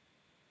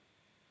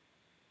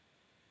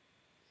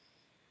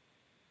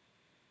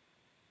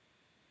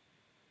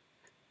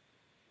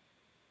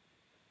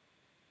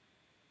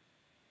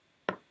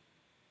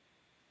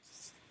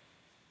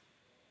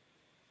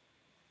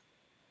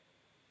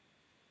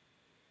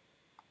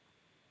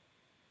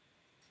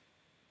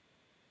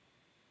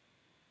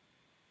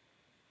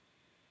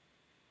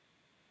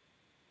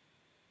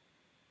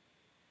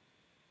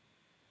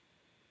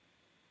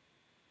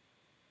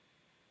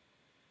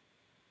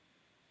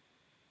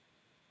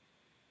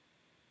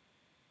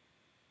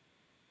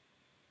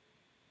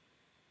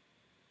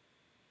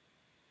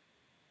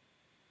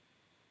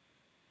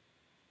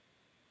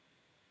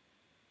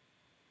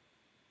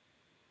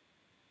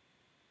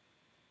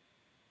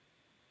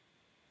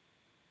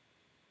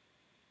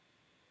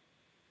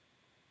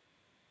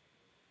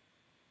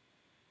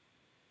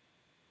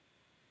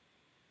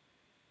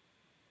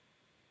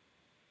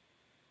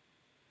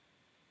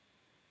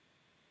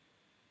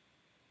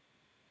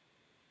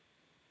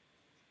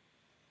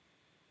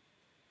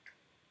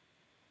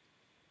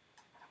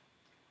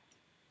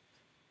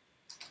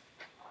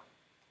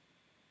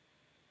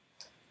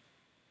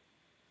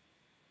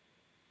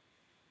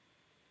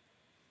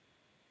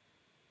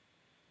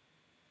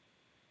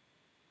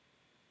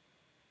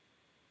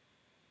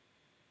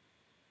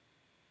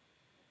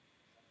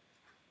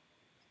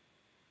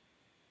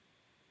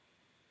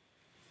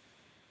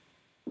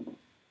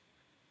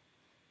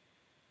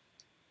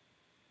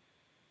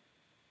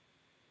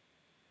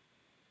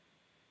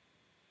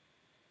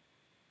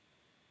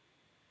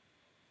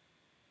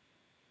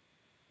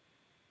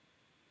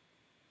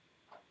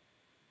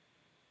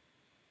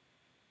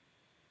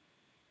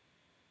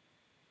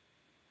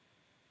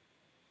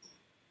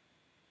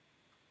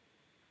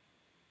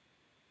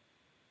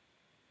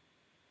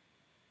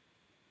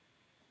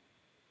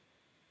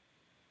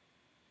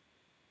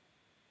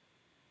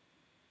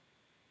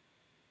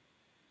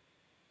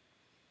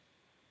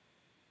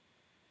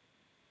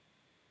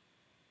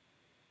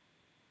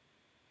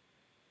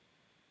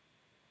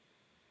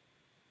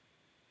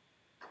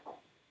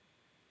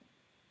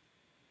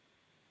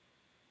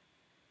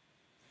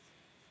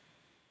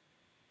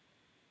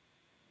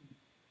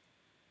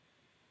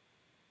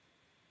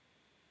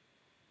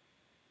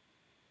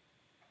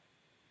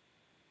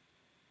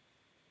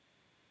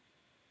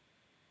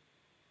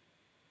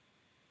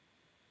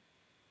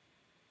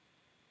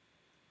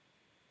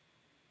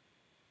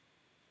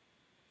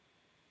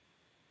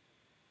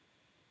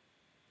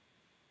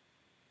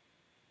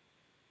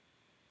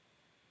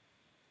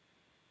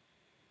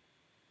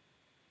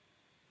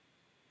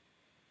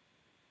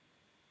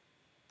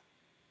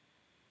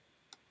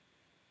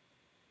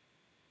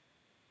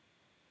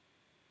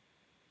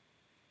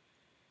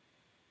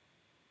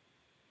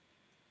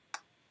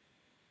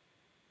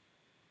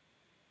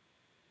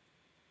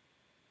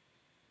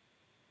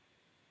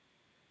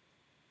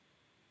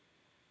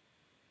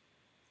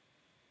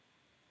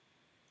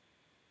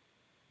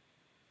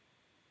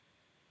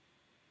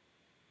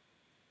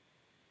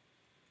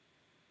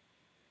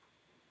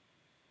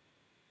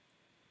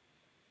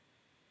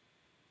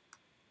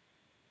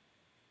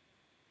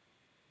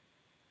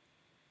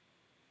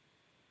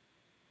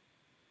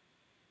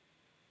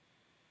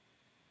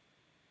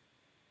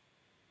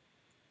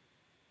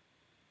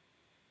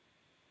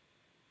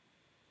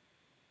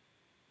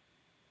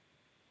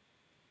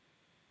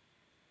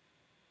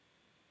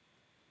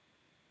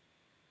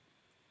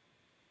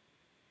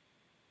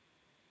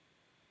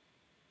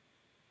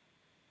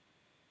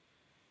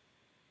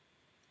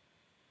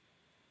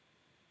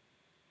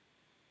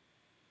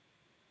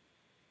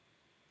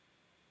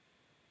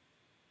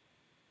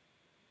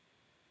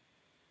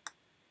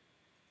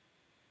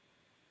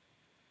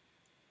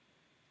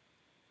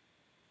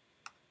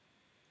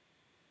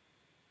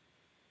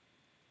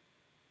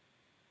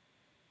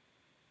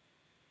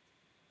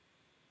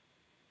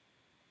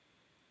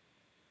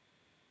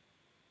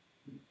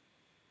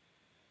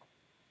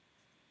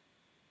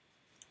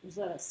 Is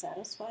that a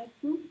satisfied?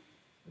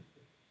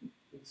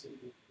 It's a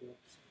good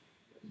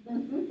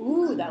question.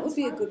 Ooh, that would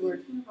be a good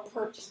word.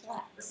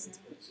 Perplexed.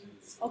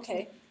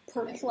 Okay,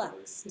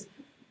 perplexed.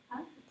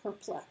 Huh?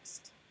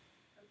 Perplexed.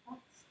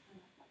 Perplexed. I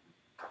like that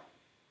one.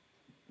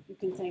 You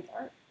can thank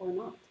art or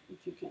not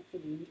if you can't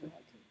fit it into a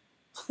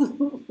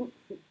haiku.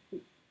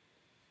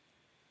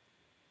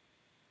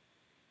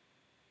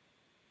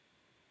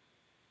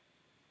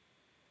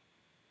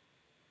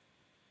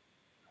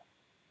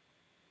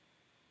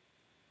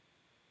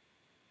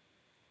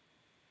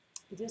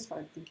 It is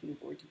hard thinking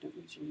of words you don't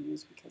usually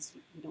use because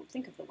you don't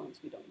think of the ones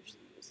we don't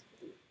usually use.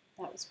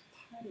 That was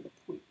part of the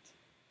point.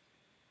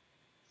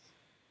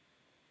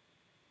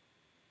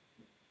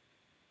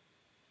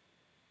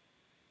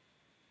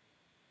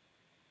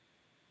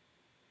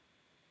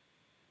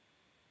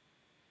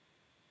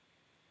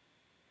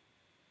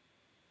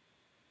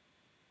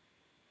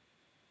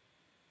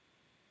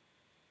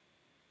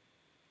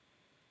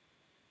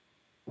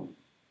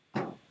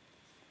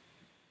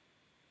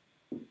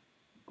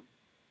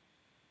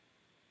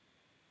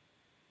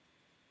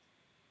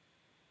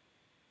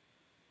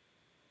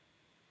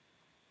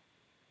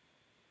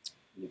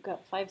 You've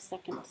got 5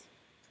 seconds.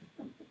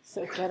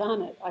 So get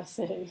on it, I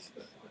say.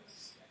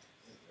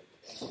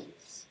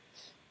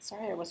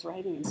 Sorry, I was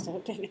writing instead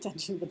of paying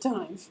attention to the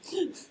time.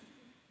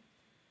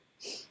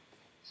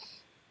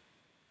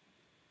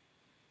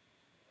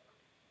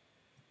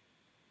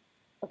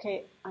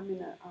 Okay, I'm going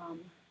to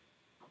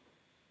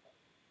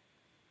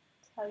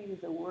tell you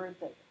the word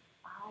that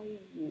I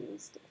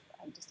used.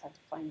 I just have to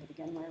find it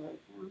again where I wrote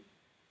it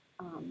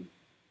down.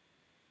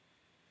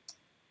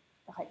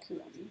 The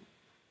haiku, I mean.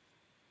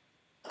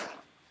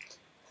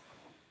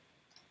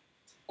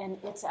 And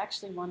it's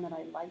actually one that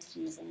I like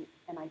using,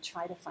 and I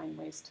try to find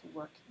ways to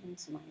work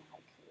into my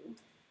haiku.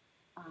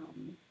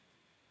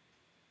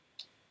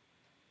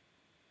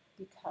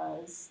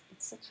 Because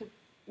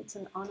it's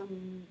an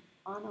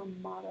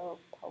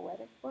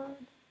onomatopoetic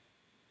word.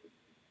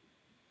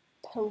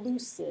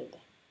 Pellucid.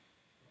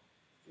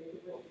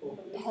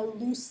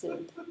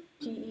 Pellucid.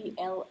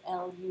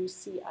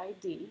 Pellucid.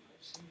 I've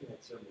seen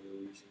that somewhere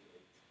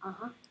recently.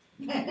 Uh-huh.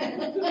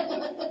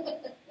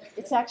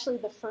 It's actually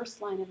the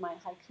first line in my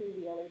haiku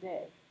the other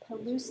day.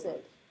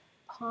 Pellucid.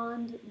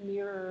 Pond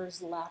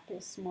mirrors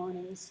lapis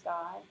morning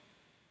sky.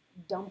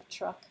 Dump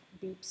truck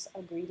beeps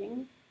a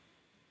greeting.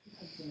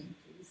 Again,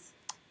 please.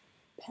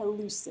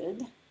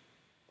 Pellucid.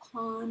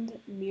 Pond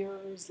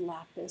mirrors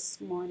lapis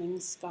morning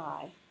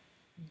sky.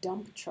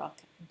 Dump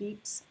truck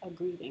beeps a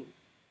greeting.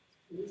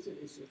 Lucid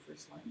is your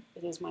first line.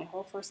 It is my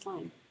whole first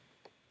line.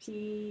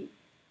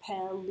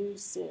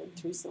 Pellucid,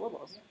 3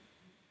 syllables.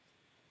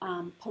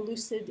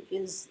 Pellucid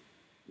is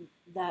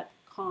that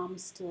calm,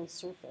 still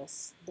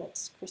surface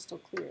that's crystal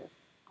clear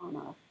on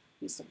a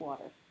piece of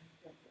water.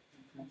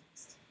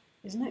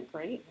 Isn't it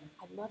great?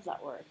 I love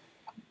that word.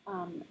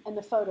 And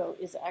the photo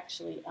is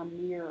actually a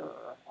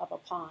mirror of a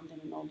pond in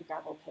an old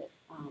gravel pit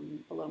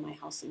below my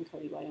house in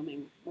Cody,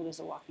 Wyoming, where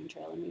there's a walking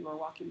trail. And we were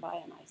walking by,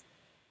 and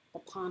the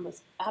pond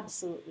was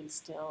absolutely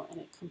still,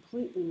 and it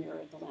completely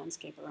mirrored the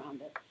landscape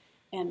around it.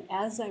 And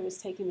as I was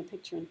taking the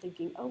picture and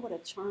thinking, oh, what a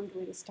charmed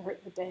way to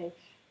start the day,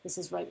 this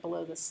is right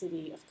below the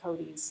city of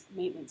Cody's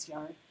maintenance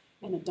yard,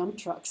 and a dump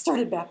truck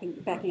started backing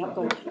up,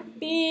 going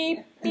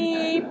beep,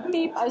 beep,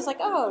 beep. I was like,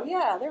 oh,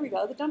 yeah, there we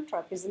go. The dump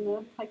truck is in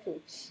the haiku.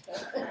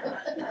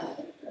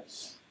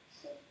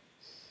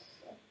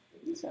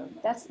 So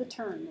that's the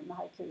turn in the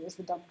haiku, is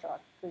the dump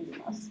truck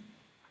greeting us.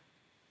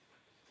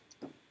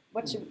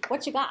 What you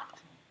got?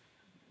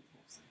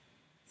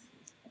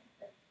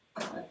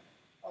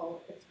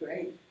 Oh, it's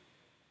great.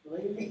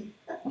 Believe me.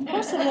 Of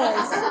course it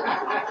is.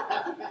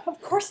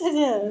 Of course it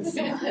is.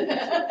 And I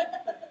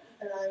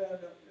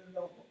don't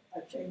know,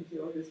 I've changed the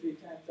order 3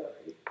 times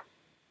already.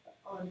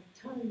 On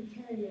Tongue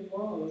Canyon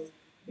walls,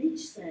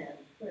 beach sand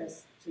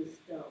pressed to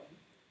stone,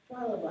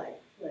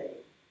 trilobite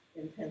played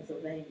in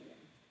Pennsylvania.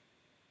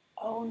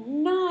 Oh,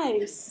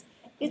 nice.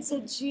 It's a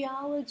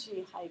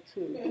geology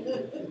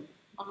haiku.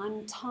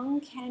 On Tongue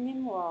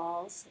Canyon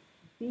walls,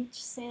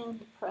 beach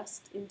sand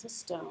pressed into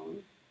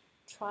stone,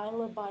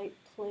 trilobite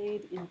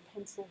played in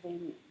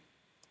Pennsylvania.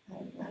 I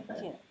like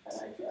it.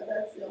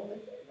 That's the only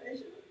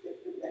information I can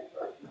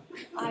remember.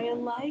 I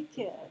like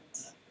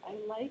it. I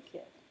like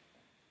it.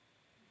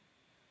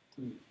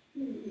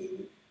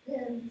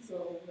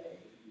 Pennsylvania.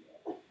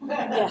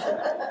 Yeah.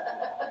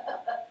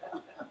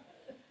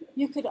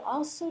 You could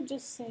also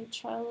just say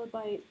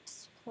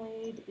trilobites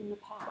played in the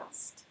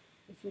past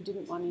if you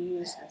didn't want to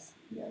use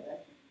Yeah,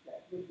 that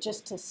would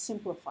just to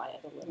simplify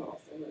it a little.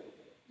 yes, a little bit.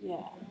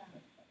 Yeah.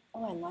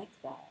 Oh, I like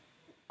that.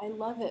 I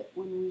love it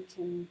when we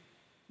can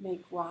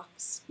make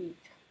rocks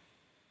speak.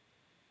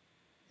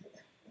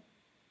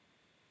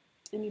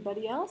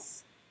 Anybody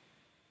else?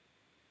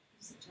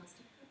 You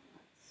suggested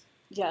perplexed.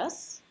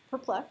 Yes,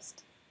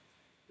 perplexed.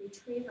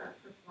 Retriever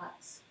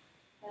perplexed.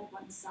 Head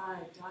one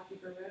side, doggy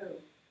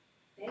baroo.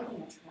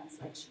 Begging a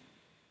translation.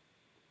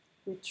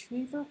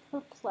 Retriever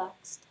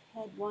perplexed,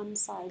 head one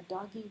side,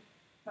 doggy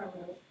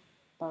Baroo.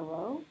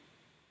 burrow.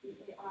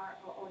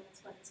 B-A-R-O-O,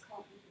 that's what it's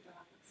called. Baby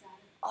dog,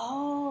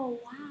 Oh,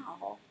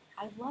 wow.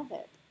 I love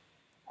it.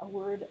 A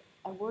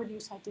word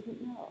use I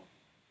didn't know.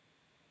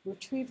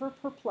 Retriever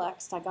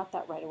perplexed. I got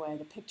that right away.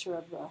 The picture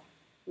of the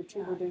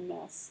retriever doing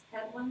this.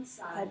 Head one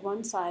side. Head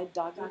one side,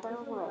 doggy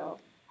barrel.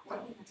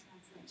 Begging a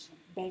translation.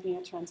 Begging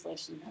a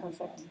translation.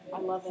 Perfect. I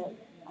love it.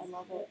 I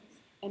love it.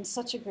 And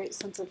such a great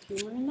sense of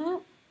humor in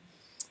that.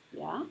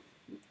 Yeah.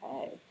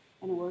 Okay.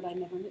 And a word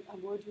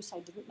use I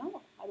didn't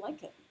know. I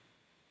like it.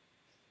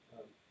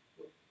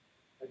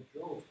 I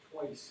drove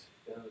twice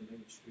down the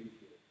main street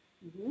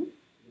here, Mm-hmm.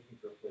 looking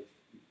for a place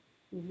to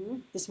eat. Mm-hmm.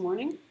 This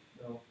morning?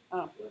 No, Oh.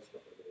 last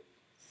couple of days.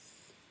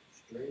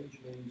 Strange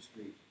main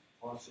street,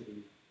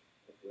 paucity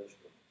of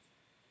restaurants.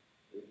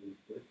 Where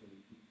can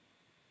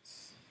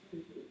we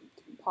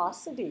eat?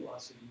 Paucity.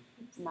 Paucity.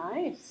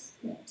 Nice.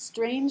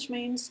 Strange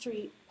Main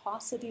Street,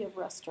 paucity of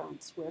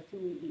restaurants. Where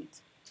can we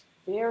eat?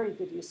 Very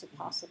good use of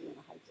paucity in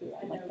a haiku.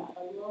 I like that.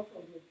 A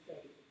local would say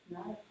it's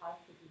not a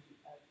paucity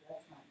of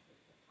restaurants,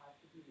 it's a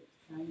paucity of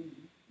signing.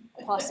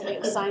 Paucity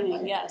of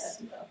signing,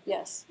 yes.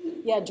 Yes.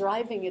 Yeah,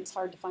 driving, it's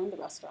hard to find the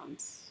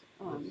restaurants.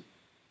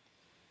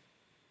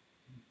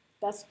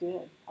 That's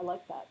good. I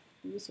like that.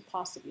 The use of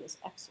paucity is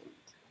excellent.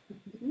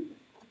 Mm-hmm.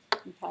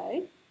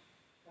 Okay.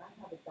 I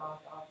have a dog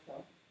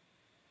also.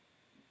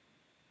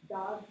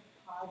 Dog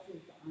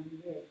pauses on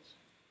ridge,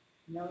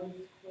 nose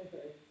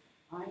quivers,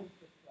 I'm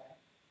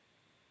perplexed,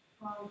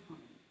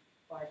 pronghorn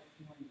barks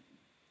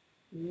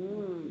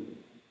warning.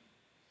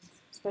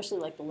 Especially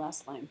like the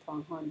last line,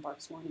 pronghorn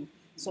barks warning.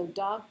 So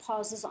dog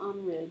pauses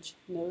on ridge,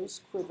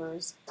 nose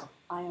quivers,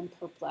 I am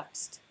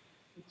perplexed,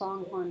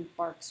 pronghorn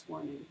barks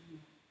warning.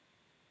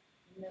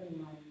 The middle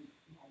line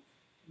has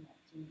too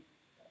much in it,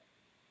 but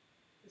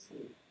this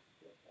is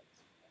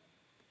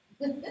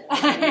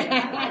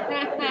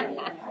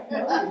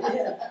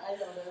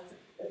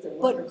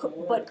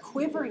But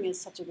quivering is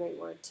such a great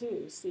word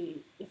too.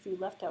 See, if you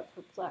left out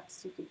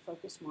perplexed, you could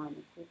focus more on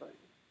the quivering.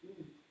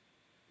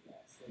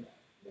 Yes.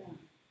 Yeah.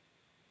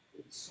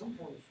 It's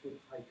sometimes with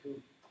haiku,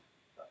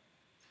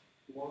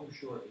 long,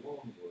 short,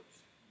 long words.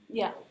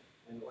 Yeah. Know,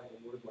 and like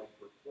a word like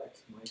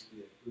perplexed might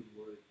be a good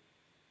word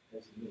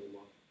as a middle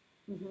line.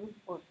 Mm-hmm.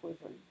 Or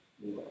quivering.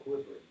 Or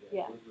quivering,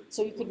 Yeah. quivering.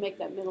 So you could make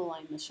that middle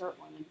line the short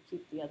one and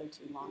keep the other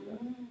two longer.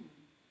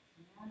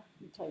 Yeah.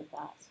 You play with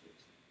that.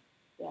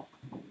 Yeah.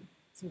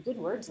 Some good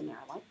words in there.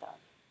 I like that.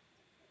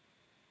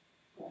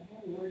 Well, I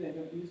have a word I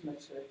don't use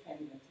much, so I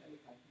can't even tell you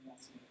if I can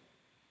mess with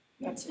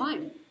it. That's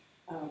fine.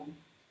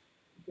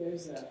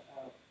 There's a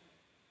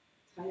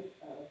type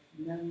of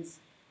nun's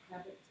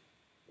habit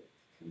that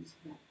comes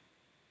back.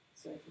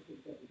 Starts with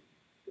a W.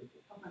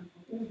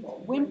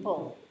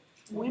 Wimple.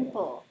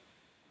 Wimple.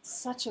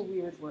 Such a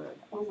weird word.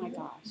 Oh my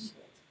gosh.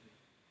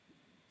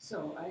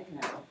 So I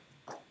have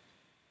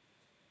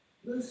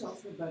blue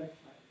sulfur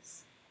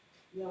butterflies,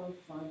 yellow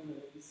fawn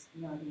lilies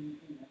nodding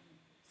in their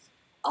wimples.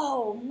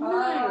 Oh,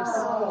 nice.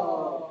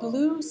 Oh.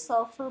 Blue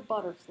sulfur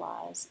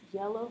butterflies,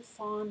 yellow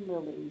fawn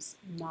lilies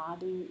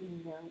nodding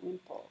in their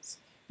wimples.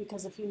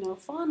 Because if you know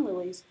fawn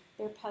lilies,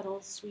 their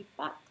petals sweep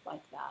back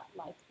like that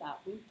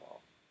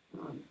wimple.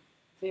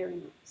 Very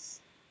nice.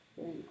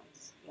 Very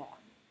nice. Yeah.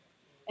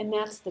 And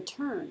that's the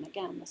turn.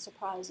 Again, the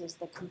surprise is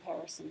the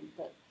comparison,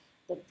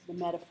 the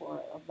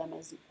metaphor of them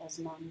as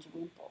nuns'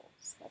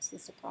 wimples. That's the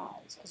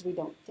surprise, because we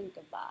don't think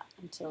of that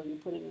until you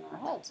put it in our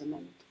heads, and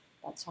then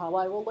that's how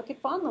I will look at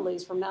fawn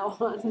lilies from now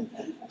on.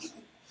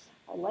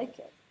 I like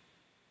it.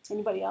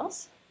 Anybody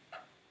else?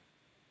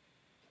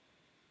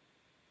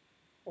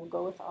 We'll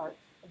go with art.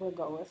 We'll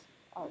go with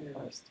art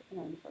first.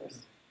 Aaron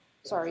first.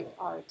 Sorry,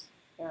 art.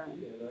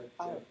 Aaron. Yeah,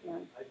 Art.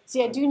 Aaron.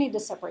 See, I do need to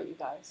separate you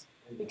guys,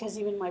 because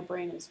even my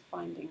brain is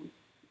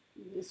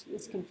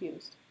is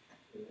confused.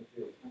 And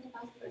What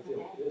about I the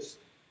feel A? this.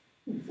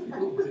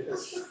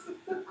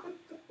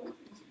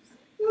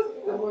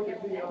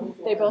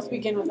 They both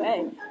begin with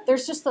A.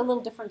 There's just a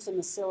little difference in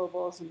the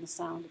syllables and the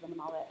sound of them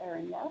and all that.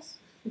 Aaron, yes?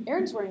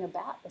 Aaron's wearing a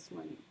bat this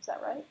morning. Is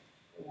that right?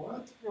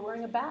 What? You're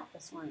wearing a bat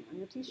this morning on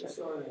your t-shirt. Yes,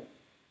 I am.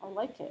 I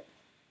like it.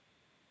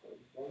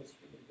 Once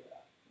from the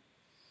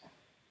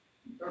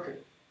back. Okay.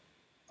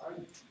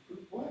 I'm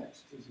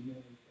perplexed, as a matter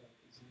of fact,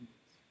 is in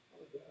this. How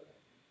did that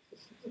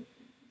happen?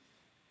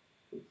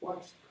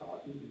 Perplexed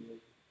cotton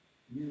with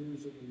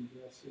years of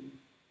undressing,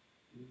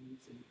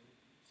 leaves and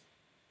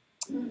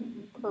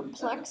babies.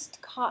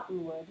 Perplexed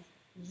cottonwood,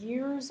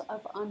 years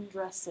of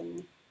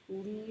undressing,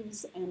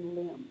 leaves and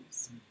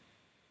limbs.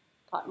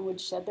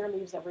 Cottonwoods shed their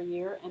leaves every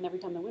year, and every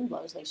time the wind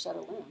blows, they shed a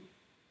limb.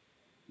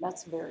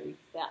 That's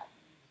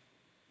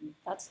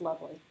that's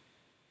lovely.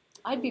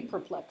 I'd be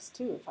perplexed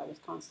too if I was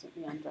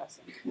constantly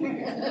undressing.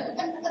 Run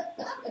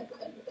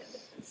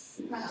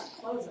out of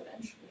clothes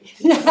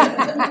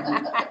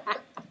eventually.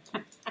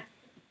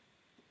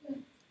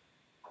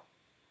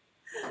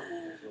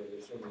 So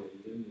there's so many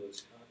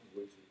limbless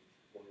cottonwoods in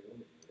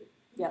Wyoming, right?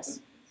 Yes.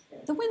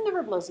 The wind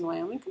never blows in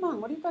Wyoming. Come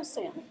on, what are you guys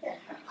saying?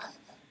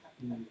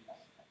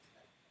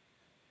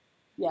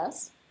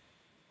 Yes?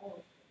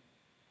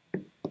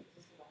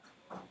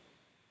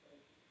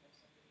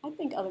 I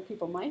think other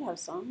people might have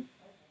some.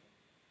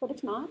 But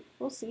if not,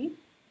 we'll see.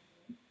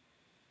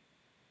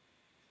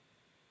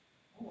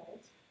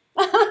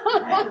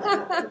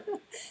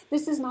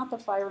 This is not the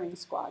firing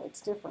squad.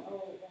 It's different.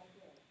 Oh, yeah,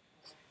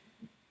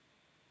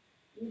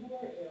 yeah. Evil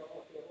or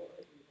ill, ill or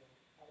evil,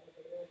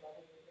 elevator,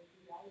 leveler, devaluator,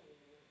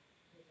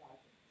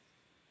 misogynist.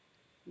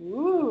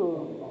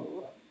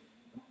 Ooh.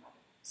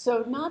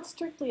 So not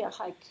strictly a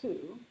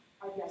haiku,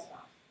 I guess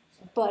not.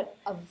 but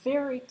a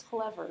very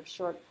clever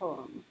short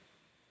poem.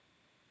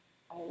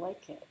 I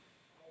like it.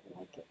 I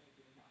like it.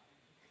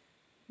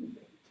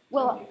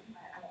 Well,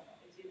 I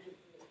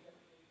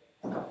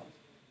don't know.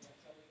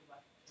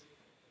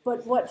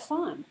 but what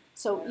fun.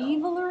 So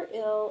evil or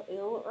ill,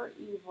 ill or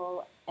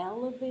evil,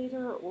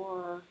 elevator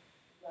or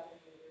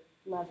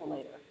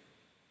levelator,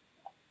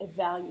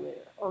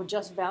 evaluator, or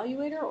just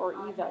valuator or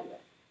evaluator?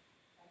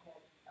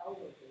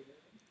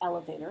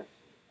 Elevator,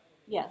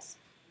 yes.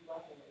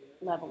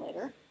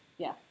 Levelator,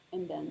 yeah.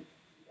 And then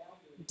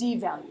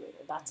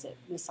devaluator, that's it,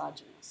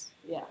 misogynist,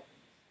 yeah.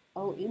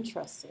 Oh,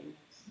 interesting.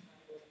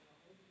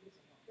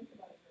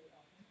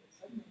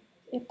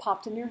 It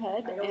popped in your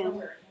head,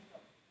 and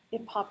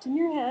it popped in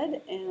your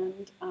head,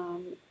 and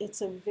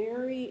that's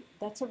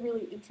a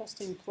really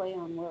interesting play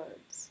on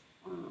words.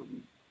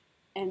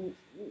 And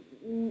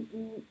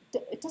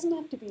it doesn't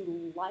have to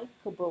be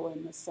likable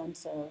in the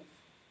sense of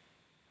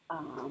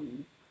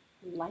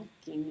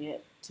liking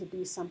it to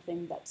be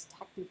something that's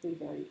technically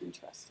very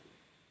interesting.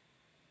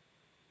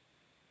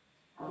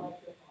 I like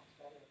your thoughts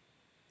better.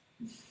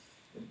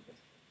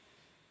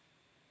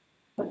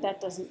 But that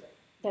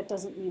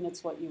doesn't mean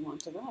it's what you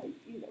want to write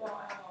either. Well,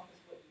 I don't know if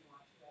it's what you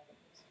want to write, but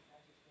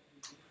sometimes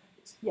it's what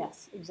you do.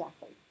 Yes,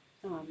 exactly.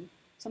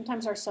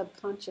 Sometimes our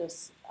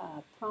subconscious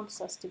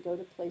prompts us to go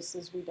to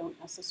places we don't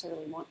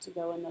necessarily want to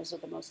go, and those are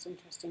the most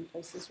interesting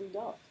places we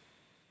go.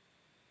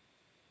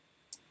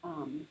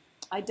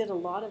 I did a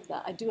lot of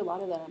that. I do a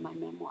lot of that in my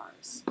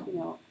memoirs. You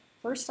know,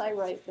 first I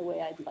write the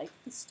way I'd like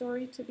the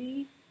story to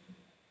be,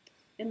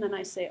 and then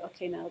I say,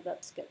 okay, now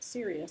let's get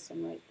serious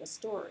and write the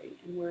story.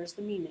 And where's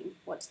the meaning?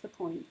 What's the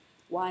point?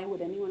 Why would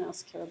anyone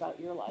else care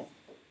about your life?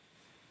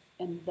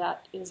 And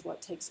that is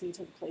what takes me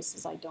to the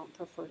places I don't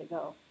prefer to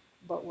go,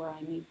 but where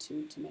I need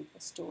to make the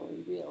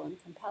story real and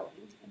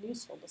compelling and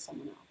useful to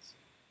someone else.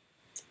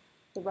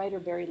 The writer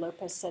Barry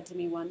Lopez said to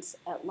me once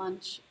at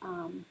lunch,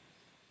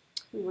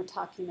 we were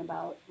talking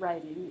about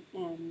writing,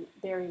 and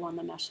Barry won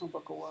the National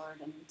Book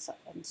Award and such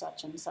and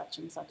such and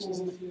such.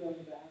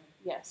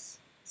 Yes,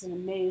 he's an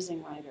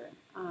amazing writer,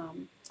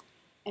 and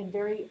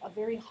a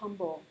very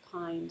humble,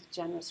 kind,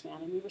 generous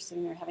man. And we were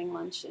sitting there having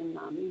lunch in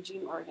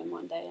Eugene, Oregon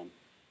one day, and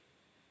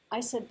I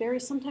said, Barry,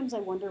 sometimes I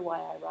wonder why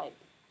I write.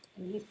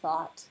 And he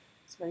thought,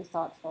 he's very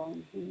thoughtful,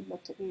 and he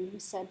looked at me and he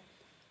said,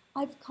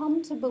 I've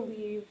come to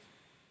believe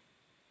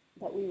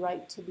that we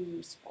write to be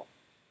useful.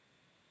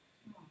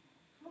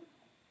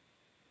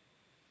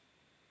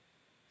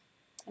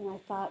 And I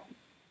thought,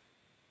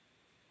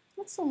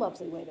 that's a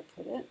lovely way to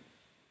put it,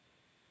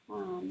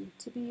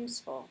 to be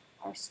useful.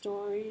 Our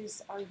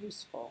stories are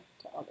useful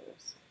to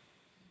others.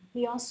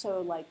 He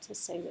also liked to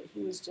say that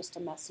he was just a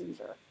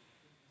messenger.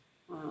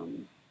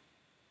 And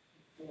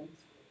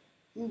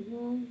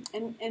you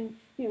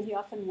know, he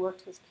often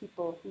worked with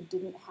people who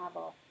didn't have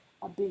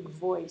a big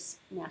voice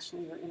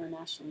nationally or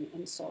internationally,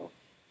 and so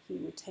he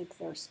would take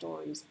their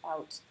stories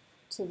out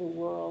to the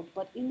world,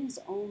 but in his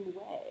own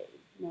way.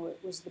 You know, it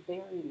was the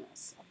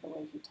bareness of the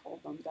way he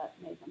told them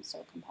that made them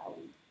so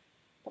compelling.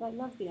 But I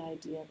love the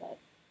idea that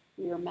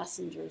we are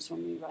messengers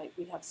when we write.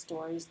 We have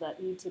stories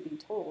that need to be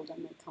told,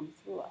 and they come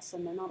through us,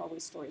 and they're not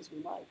always stories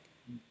we like,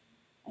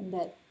 and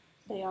that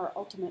they are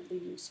ultimately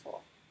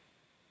useful.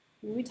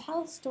 We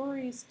tell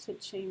stories to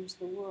change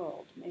the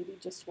world, maybe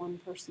just one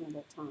person at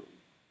a time.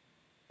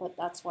 But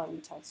that's why we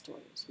tell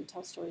stories. We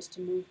tell stories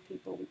to move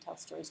people. We tell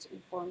stories to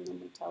inform them.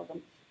 We tell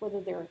them, whether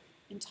they're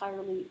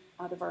entirely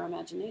out of our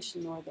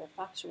imagination or they're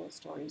factual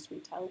stories, we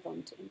tell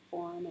them to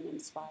inform and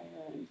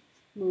inspire and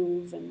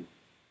move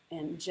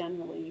and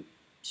generally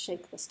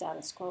shake the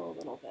status quo a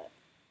little bit.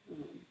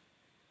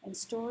 And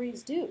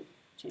stories do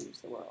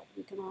change the world.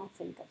 We can all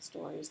think of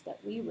stories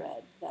that we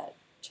read that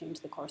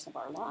changed the course of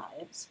our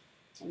lives,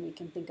 and we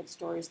can think of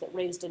stories that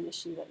raised an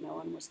issue that no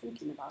one was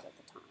thinking about at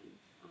the time.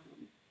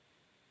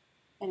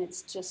 And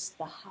it's just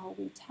the how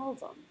we tell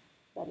them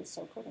that is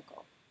so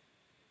critical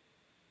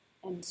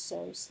and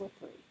so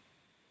slippery.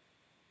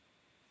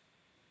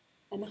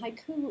 And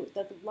haiku,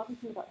 the lovely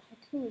thing about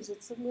haiku is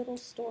it's a little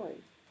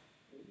story,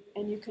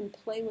 and you can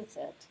play with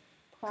it,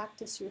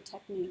 practice your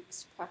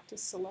techniques,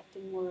 practice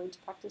selecting words,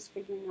 practice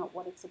figuring out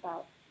what it's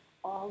about,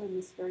 all in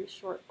this very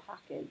short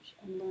package,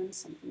 and learn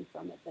something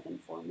from it that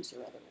informs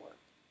your other work.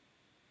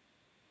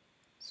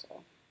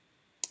 So,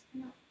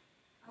 You know,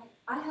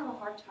 I have a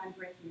hard time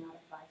breaking out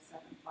of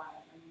 575. I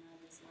mean, I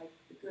was like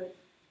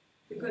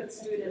the good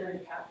student in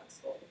the Catholic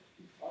school.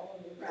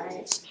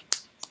 Right.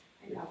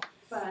 I know,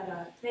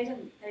 but they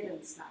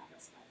didn't smack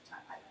us by the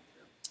time I went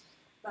through.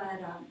 But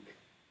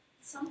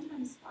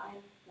sometimes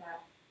find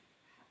that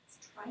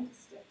trying to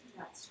stick to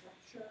that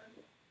structure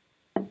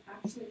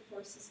actually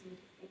forces me to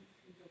think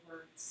through the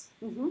words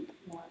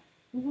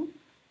more.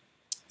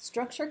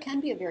 Structure can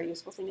be a very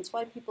useful thing. It's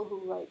why people who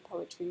write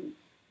poetry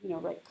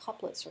write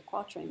couplets or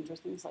quatrains or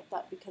things like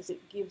that, because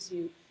it gives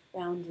you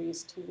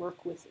boundaries to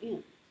work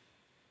within.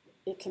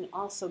 It can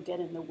also get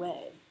in the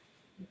way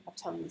of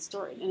telling the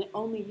story, and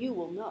only you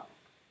will know.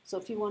 So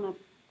if you want to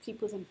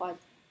keep within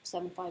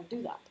 5-7-5,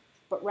 do that.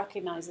 But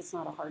recognize it's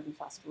not a hard and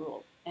fast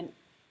rule. And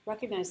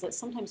recognize that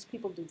sometimes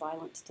people do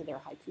violence to their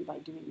haiku by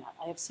doing that.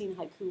 I have seen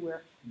haiku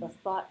where the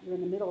thought, you're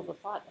in the middle of the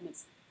thought and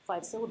it's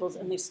 5 syllables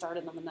and they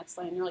started on the next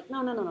line and you're like,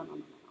 no.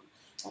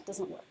 That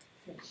doesn't work.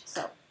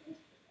 So,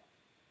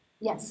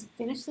 yes,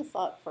 finish the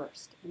thought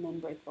first and then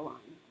break the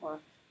line. Or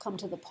come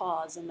to the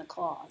pause in the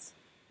clause,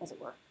 as it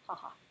were.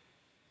 Haha.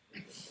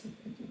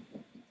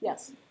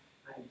 Yes.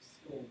 I'm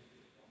still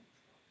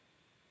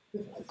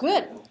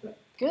Good.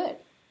 Good.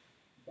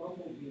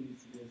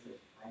 Bumblebees visit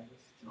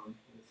Iris,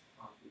 jonquils,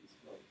 poppies,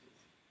 roses,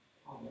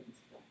 pollens,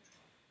 gumdrops.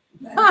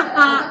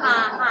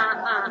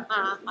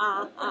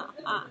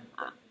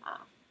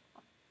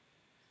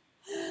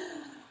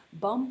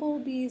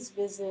 Bumblebees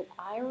visit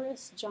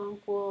iris,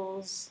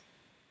 jonquils,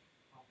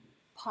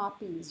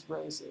 poppies,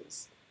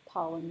 roses,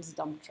 pollen's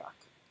dump truck.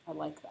 I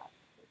like that.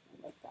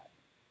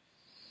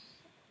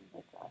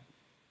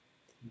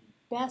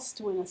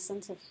 Best when a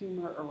sense of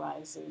humor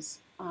arises.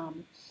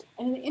 And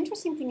the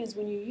interesting thing is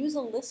when you use a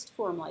list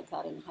form like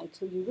that in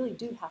haiku, you really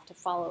do have to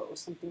follow it with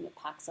something that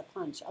packs a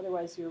punch.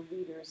 Otherwise, your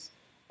reader's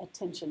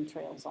attention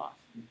trails off.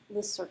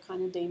 Lists are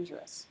kind of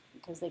dangerous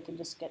because they can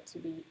just get to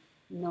be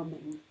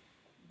numbing.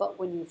 But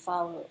when you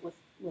follow it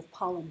with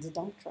pollen's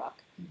dump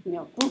truck,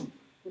 boom,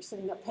 you're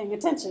sitting up paying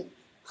attention.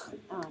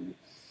 And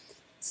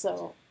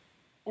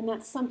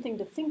that's something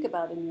to think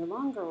about in your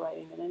longer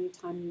writing, that any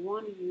time you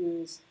want to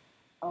use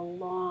a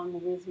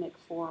long rhythmic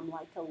form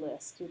like a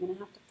list, you're going to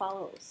have to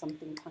follow it with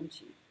something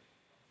punchy.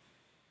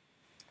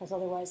 Because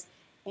otherwise,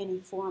 any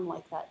form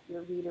like that,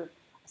 your reader,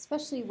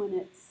 especially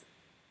when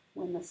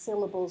the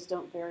syllables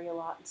don't vary a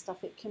lot and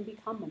stuff, it can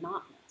become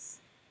monotonous.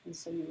 And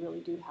so you really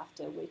do have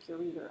to wake your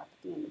reader up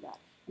at the end of that.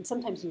 And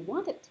sometimes you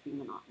want it to be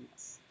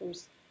monotonous.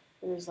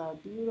 There's a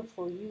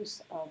beautiful use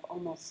of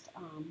almost,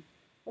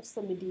 what's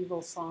the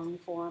medieval song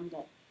form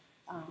that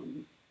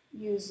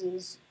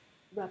uses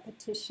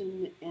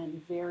repetition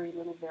and very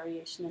little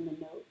variation in the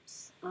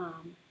notes.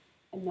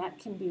 And that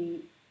can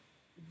be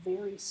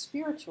very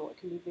spiritual. It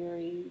can be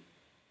very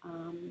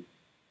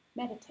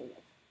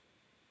meditative.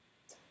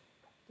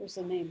 There's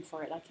a name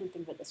for it. I can't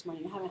think of it this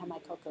morning. I haven't had my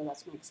cocoa.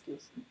 That's my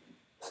excuse.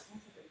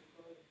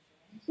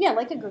 Yeah,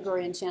 like a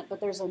Gregorian chant, but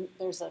there's a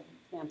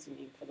fancy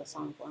name for the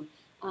song form.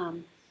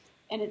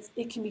 And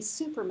it can be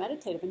super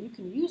meditative, and you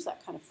can use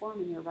that kind of form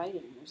in your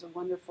writing. There's a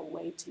wonderful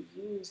way to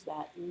use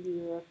that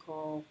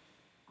lyrical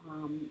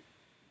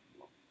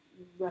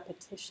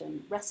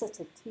repetition,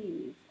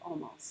 recitative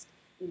almost,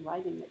 in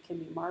writing that can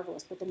be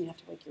marvelous, but then you have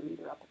to wake your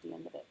reader up at the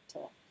end of it to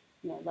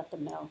let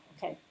them know,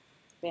 okay,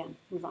 bam,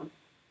 move on.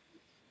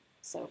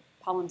 So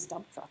pollen's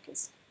dump truck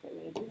is a great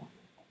way to do that.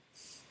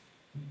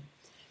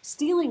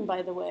 Stealing,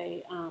 by the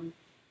way,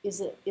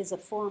 is a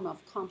form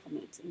of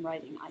compliment in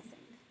writing, I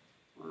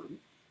think.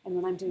 And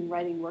when I'm doing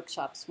writing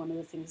workshops, one of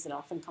the things that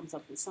often comes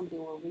up is somebody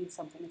will read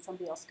something and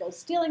somebody else goes,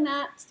 stealing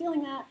that.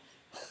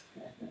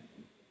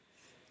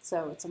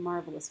 So it's a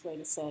marvelous way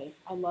to say,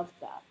 I loved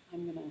that.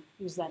 I'm going to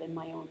use that in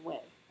my own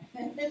way.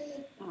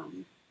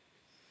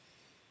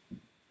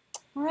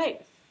 All right.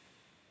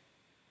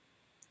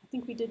 I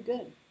think we did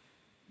good.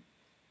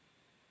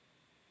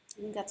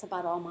 I think that's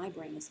about all my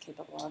brain is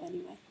capable of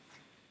anyway.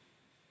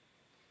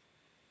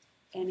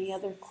 Any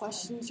other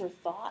questions or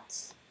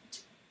thoughts?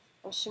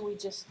 Or should we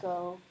just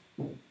go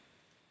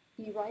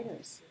be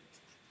writers?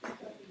 Yeah,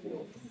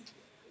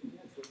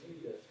 for me,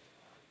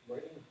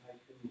 writing a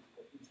haiku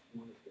at least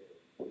one a day,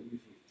 or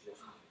usually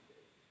just one a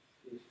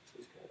day,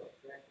 is kind of a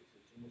practice.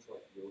 It's almost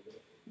like yoga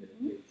or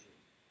meditation.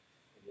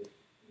 And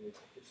it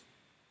just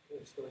kind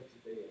of starts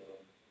the day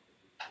out.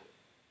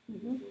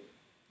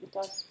 It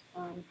does.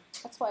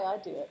 That's why I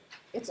do it.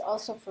 It's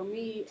also for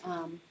me,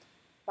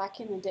 back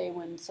in the day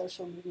when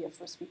social media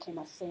first became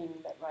a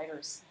thing that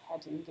writers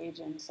had to engage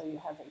in, so you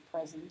have a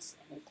presence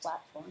and a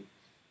platform,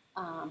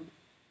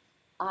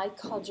 I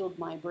cudgeled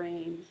my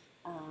brain.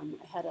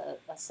 I had a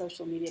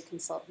social media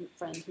consultant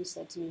friend who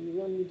said to me, you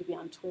really need to be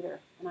on Twitter.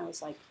 And I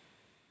was like,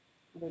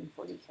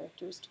 140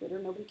 characters, Twitter?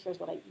 Nobody cares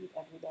what I eat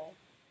every day.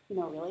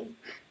 Really?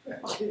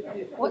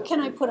 What can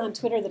I put on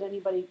Twitter that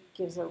anybody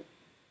gives a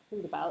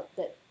hoot about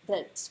that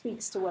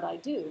speaks to what I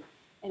do?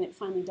 And it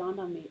finally dawned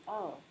on me,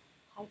 oh,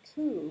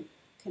 haiku,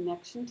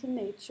 connection to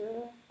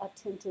nature,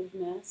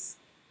 attentiveness,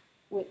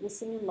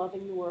 witnessing and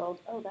loving the world.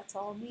 Oh, that's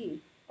all me.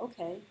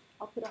 Okay,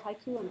 I'll put a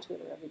haiku on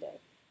Twitter every day.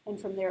 And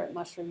from there it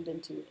mushroomed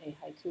into a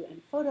haiku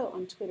and photo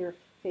on Twitter,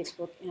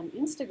 Facebook, and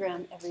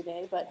Instagram every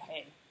day, but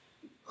hey.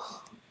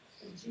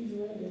 Gene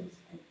Williams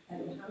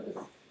and how does,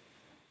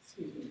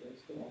 excuse me,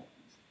 there's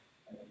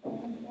the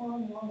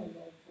long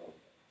ago,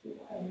 two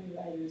Wyoming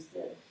writers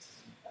said,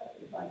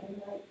 if I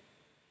can write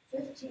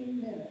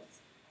 15 minutes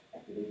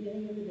at the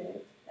beginning of the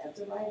day, that's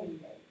a writing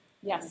day.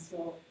 Yes.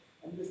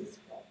 And this is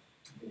what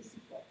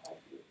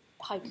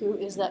haiku is. Haiku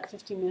is that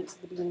 15 minutes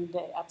at the beginning of the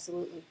day,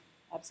 absolutely,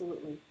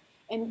 absolutely.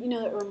 And,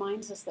 it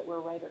reminds us that we're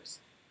writers.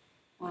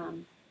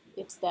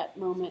 It's that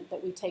moment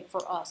that we take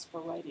for us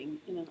for writing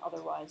in an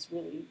otherwise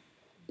really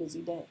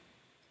busy day.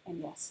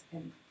 And yes.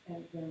 And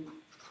then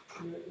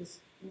your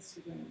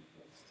Instagram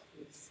post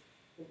is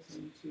built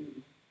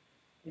into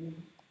any,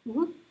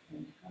 Mm-hmm.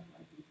 and how do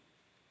I do?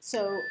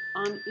 So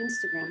on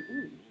Instagram, ooh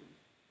man,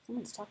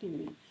 someone's talking to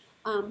me.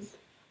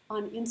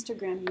 On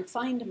Instagram, you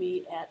find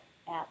me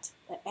at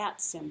the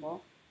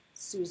symbol,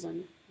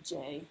 Susan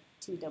J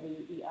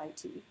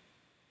Tweit,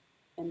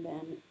 and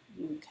then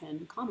you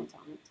can comment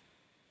on it.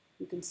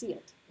 You can see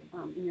it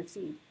in your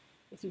feed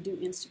if you do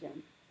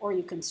Instagram, or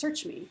you can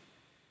search me.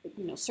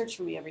 Search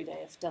for me every day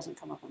if it doesn't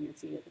come up on your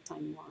feed at the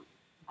time you want.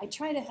 I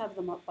try to have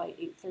them up by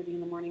 8:30 in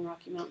the morning,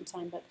 Rocky Mountain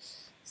time, but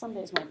some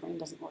days my brain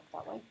doesn't work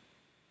that way.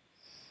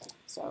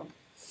 So.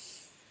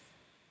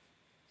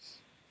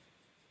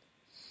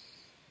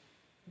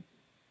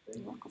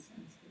 You're welcome.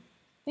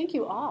 Thank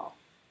you all.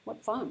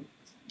 What fun.